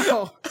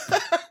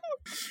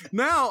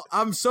now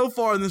I'm so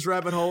far in this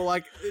rabbit hole.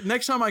 Like,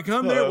 next time I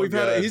come there,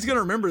 he's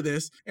gonna remember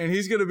this, and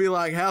he's gonna be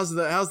like, "How's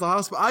the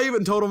hospital?" I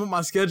even told him what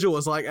my schedule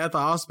was like at the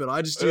hospital.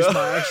 I just used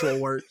my actual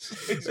work.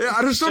 Yeah,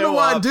 I just don't know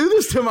why I do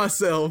this to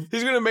myself.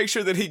 He's gonna make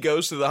sure that he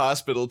goes to the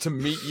hospital to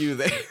meet you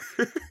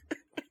there.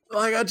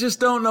 Like, I just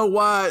don't know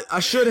why. I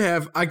should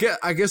have. I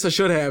guess I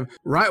should have.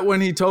 Right when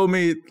he told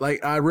me,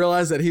 like, I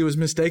realized that he was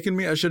mistaking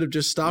me, I should have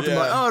just stopped him.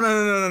 Like, oh,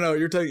 no.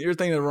 You're thinking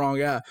of the wrong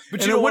guy.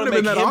 But you don't want to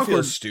make him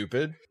feel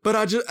stupid.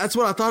 But that's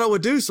what I thought I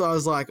would do. So I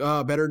was like,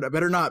 better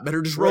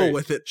just roll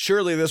with it.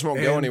 Surely this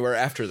won't go anywhere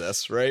after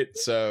this, right?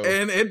 So,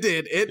 and it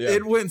did.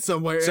 It went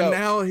somewhere. So, and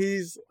now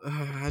he's,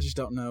 I just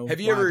don't know. Have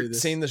you ever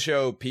seen the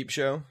show Peep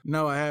Show?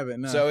 No, I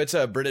haven't. No. So it's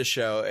a British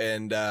show,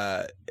 and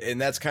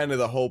that's kind of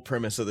the whole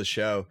premise of the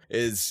show.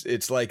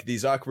 It's like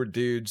these awkward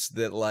dudes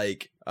that,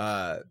 like,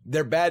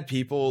 they're bad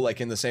people, like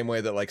in the same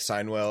way that, like,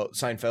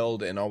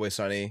 Seinfeld and Always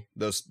Sunny,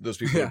 those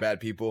people are bad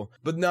people,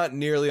 but not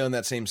nearly on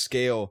that same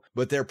scale.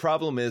 But their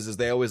problem is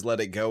they always let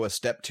it go a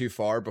step too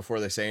far before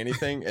they say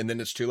anything, and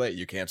then it's too late.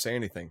 You can't say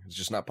anything. It's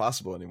just not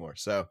possible anymore.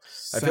 So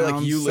I feel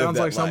like you live that life. Sounds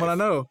like someone I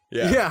know.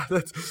 Yeah.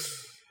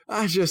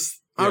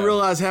 I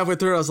realized halfway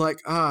through, I was like,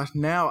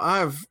 now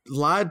I've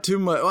lied too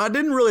much. Well, I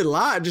didn't really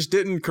lie. I just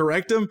didn't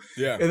correct him.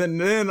 Yeah.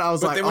 And then I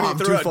was like, I'm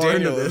too far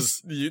into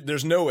this.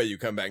 There's no way you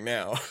come back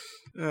now.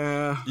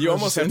 You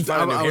almost have to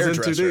find a new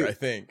hairdresser, I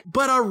think.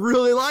 But I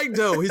really like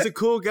Doe. He's a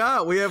cool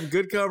guy. We have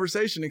good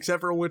conversation,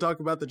 except for when we talk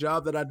about the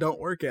job that I don't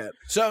work at.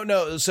 So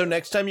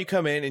next time you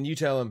come in and you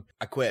tell him,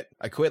 I quit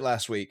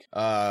last week.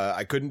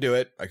 I couldn't do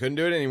it. I couldn't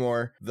do it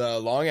anymore. The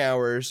long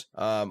hours.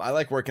 I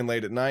like working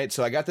late at night,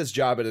 so I got this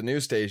job at a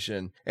news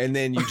station, and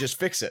then you just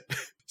fix it.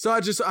 So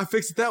I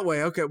fixed it that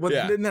way. Okay, well,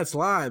 then that's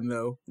lying,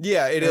 though.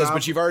 Yeah, it is,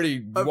 but you've already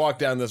walked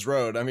down this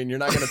road. I mean, you're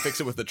not going to fix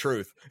it with the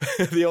truth.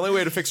 The only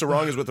way to fix a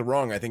wrong is with the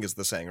wrong, I think is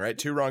the saying, right?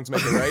 2 wrongs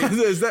make a right.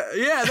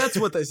 That's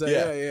what they say.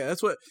 Yeah.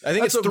 That's what I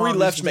think. It's 3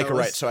 lefts make a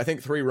right. So I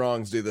think 3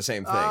 wrongs do the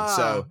same thing.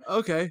 So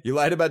okay, you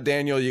lied about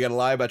Daniel. You got to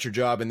lie about your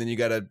job, and then you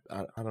got to.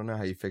 I don't know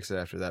how you fix it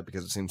after that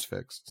because it seems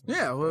fixed.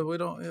 Yeah, well, we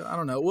don't. I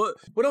don't know.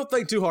 We don't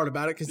think too hard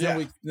about it because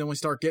then we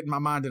start getting my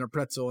mind in a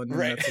pretzel, and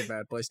that's a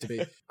bad place to be.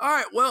 All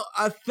right. Well,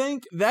 I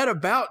think that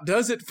about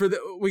does it for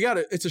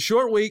it's a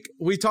short week.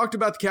 We talked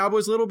about the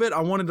Cowboys a little bit.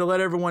 I wanted to let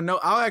everyone know.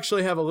 I'll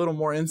actually have a little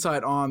more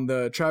insight on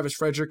the Travis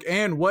Frederick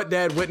and what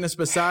Dad witnessed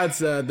besides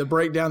the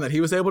breakdown that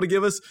he was able to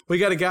give us. We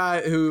got a guy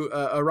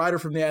a writer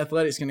from The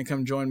Athletic is going to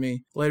come join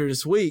me later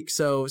this week.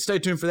 So stay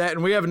tuned for that.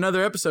 And we have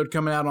another episode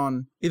coming out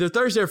on either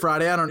Thursday or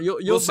Friday. I don't know.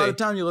 You'll by the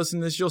time you listen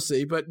to this, you'll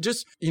see. But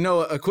just,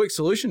 a quick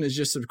solution is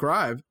just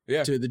subscribe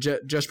to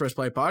the Just Press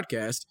Play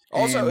podcast.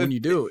 Also, when you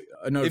do,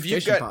 a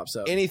notification pops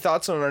up. Any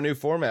thoughts on our new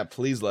format,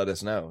 please please let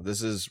us know.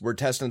 We're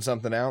testing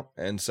something out,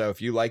 and so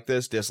if you like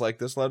this, dislike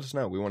this, let us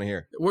know. We want to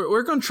hear.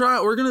 We're gonna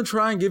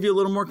try and give you a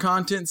little more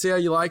content, see how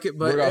you like it.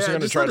 But we're also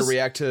going to try to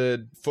react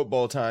to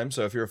football time.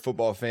 So if you're a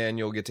football fan,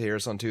 you'll get to hear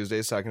us on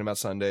Tuesdays talking about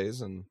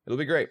Sundays, and it'll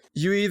be great.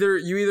 You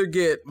either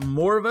get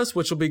more of us,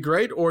 which will be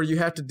great, or you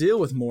have to deal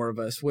with more of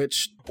us,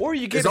 or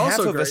you get half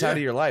of us out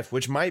of your life,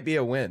 which might be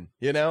a win.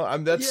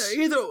 Either.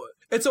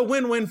 It's a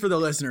win-win for the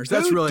listeners.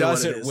 That's really what it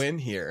is. Who doesn't win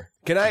here?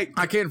 I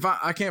can't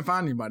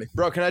find anybody.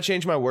 Bro, can I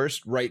change my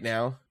worst right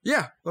now?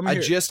 Yeah, let me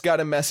hear it. Just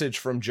got a message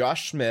from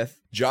Josh Smith.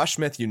 Josh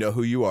Smith, you know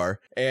who you are.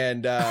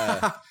 And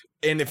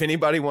and if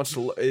anybody wants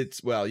to,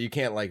 you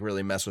can't like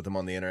really mess with him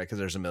on the internet because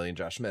there's a million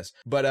Josh Smiths.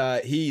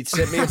 But he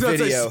sent me a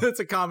video. That's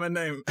a common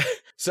name.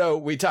 So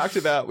we talked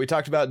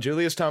about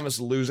Julius Thomas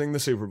losing the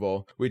Super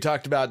Bowl. We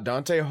talked about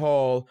Dante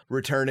Hall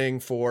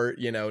returning for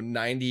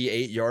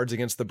 98 yards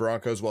against the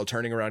Broncos while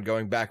turning around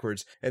going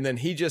backwards. And then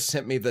he just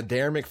sent me the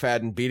Darren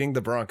McFadden beating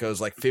the Broncos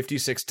like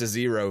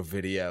 56-0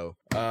 video.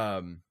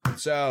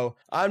 So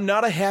I'm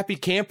not a happy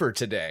camper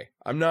today.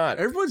 I'm not.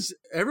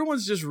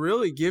 Everyone's just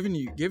really giving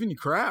you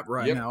crap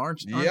right now,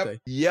 aren't they?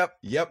 Yep.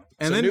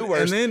 And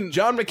then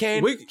John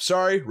McCain.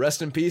 Sorry,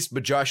 rest in peace.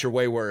 But Josh, you're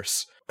way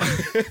worse.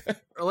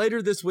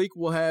 Later this week,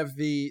 we'll have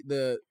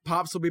the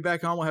Pops will be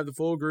back on. We'll have the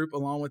full group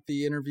along with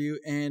the interview,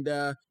 and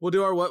we'll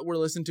do our what we're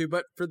listening to.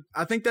 But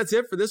I think that's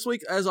it for this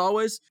week. As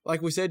always,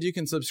 like we said, you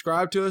can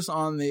subscribe to us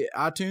on the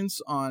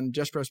iTunes, on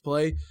Just Press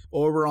Play,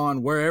 or we're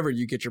on wherever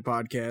you get your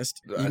podcast.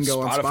 You can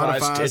go on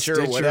Spotify,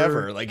 Stitcher,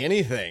 whatever, like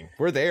anything.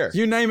 We're there.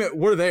 You name it,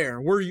 we're there.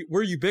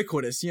 We're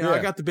ubiquitous. I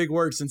got the big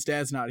words since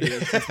Dad's not here,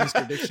 since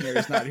Mr.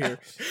 Dictionary's not here.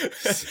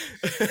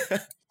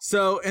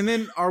 So, and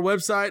then our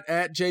website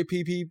at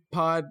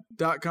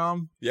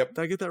jpppod.com. Yep.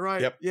 Did I get that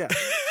right? Yep. Yeah.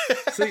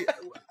 See,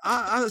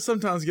 I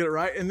sometimes get it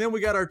right. And then we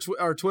got our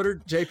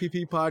Twitter,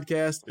 JPP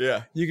Podcast.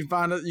 Yeah. You can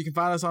find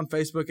us on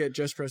Facebook at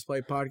Just Press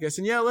Play Podcast.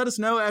 And let us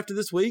know after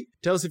this week.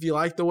 Tell us if you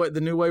like the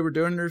new way we're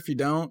doing it, or if you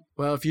don't.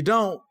 Well, if you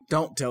don't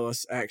tell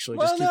us. Actually,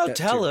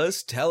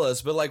 just tell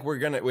us. But like we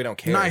don't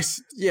care.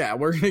 Nice. Yeah,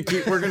 we're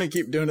gonna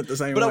keep doing it the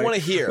same way. But I want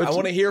to hear. I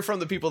want to hear from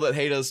the people that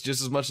hate us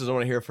just as much as I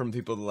want to hear from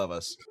people that love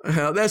us.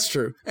 That's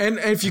true. And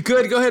if you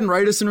could go ahead and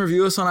rate us and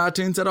review us on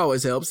iTunes, that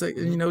always helps.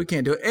 We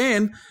can't do it.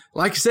 And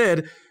like I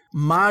said,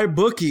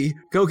 MyBookie,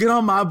 go get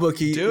on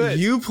MyBookie. Do it.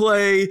 You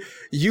play,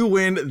 you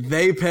win,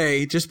 they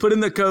pay. Just put in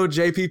the code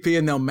JPP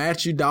and they'll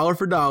match you dollar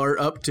for dollar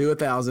up to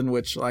 $1,000,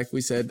 which, like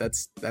we said,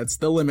 that's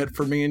the limit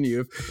for me and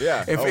you.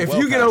 Yeah. If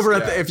you get over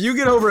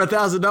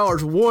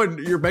 $1,000, one,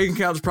 your bank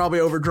account's probably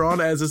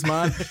overdrawn, as is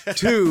mine.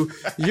 Two,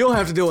 you'll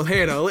have to deal with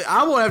Hannah.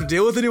 I won't have to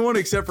deal with anyone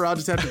except for I'll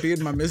just have to be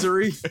in my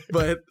misery.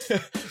 But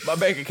my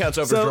bank account's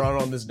overdrawn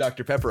on this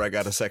Dr. Pepper I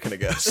got a second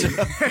ago. So.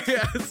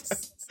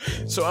 Yes.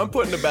 So I'm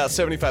putting about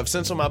 75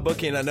 cents on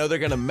MyBookie, and I know they're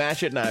going to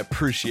match it, and I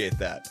appreciate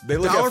that. They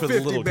look out for the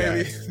little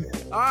baby.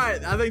 guy. All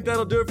right, I think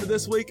that'll do it for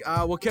this week.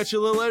 We'll catch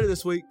you a little later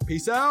this week.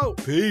 Peace out.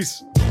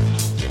 Peace.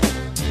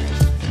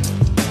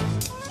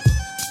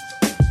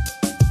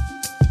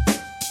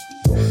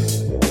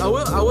 I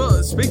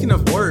will. Speaking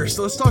of worst,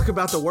 let's talk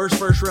about the worst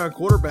first-round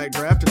quarterback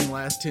drafted in the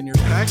last 10 years.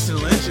 Paxton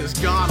Lynch is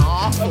god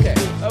awful. Okay.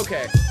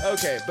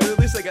 But at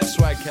least I got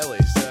Swag Kelly,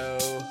 so...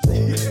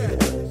 Yeah.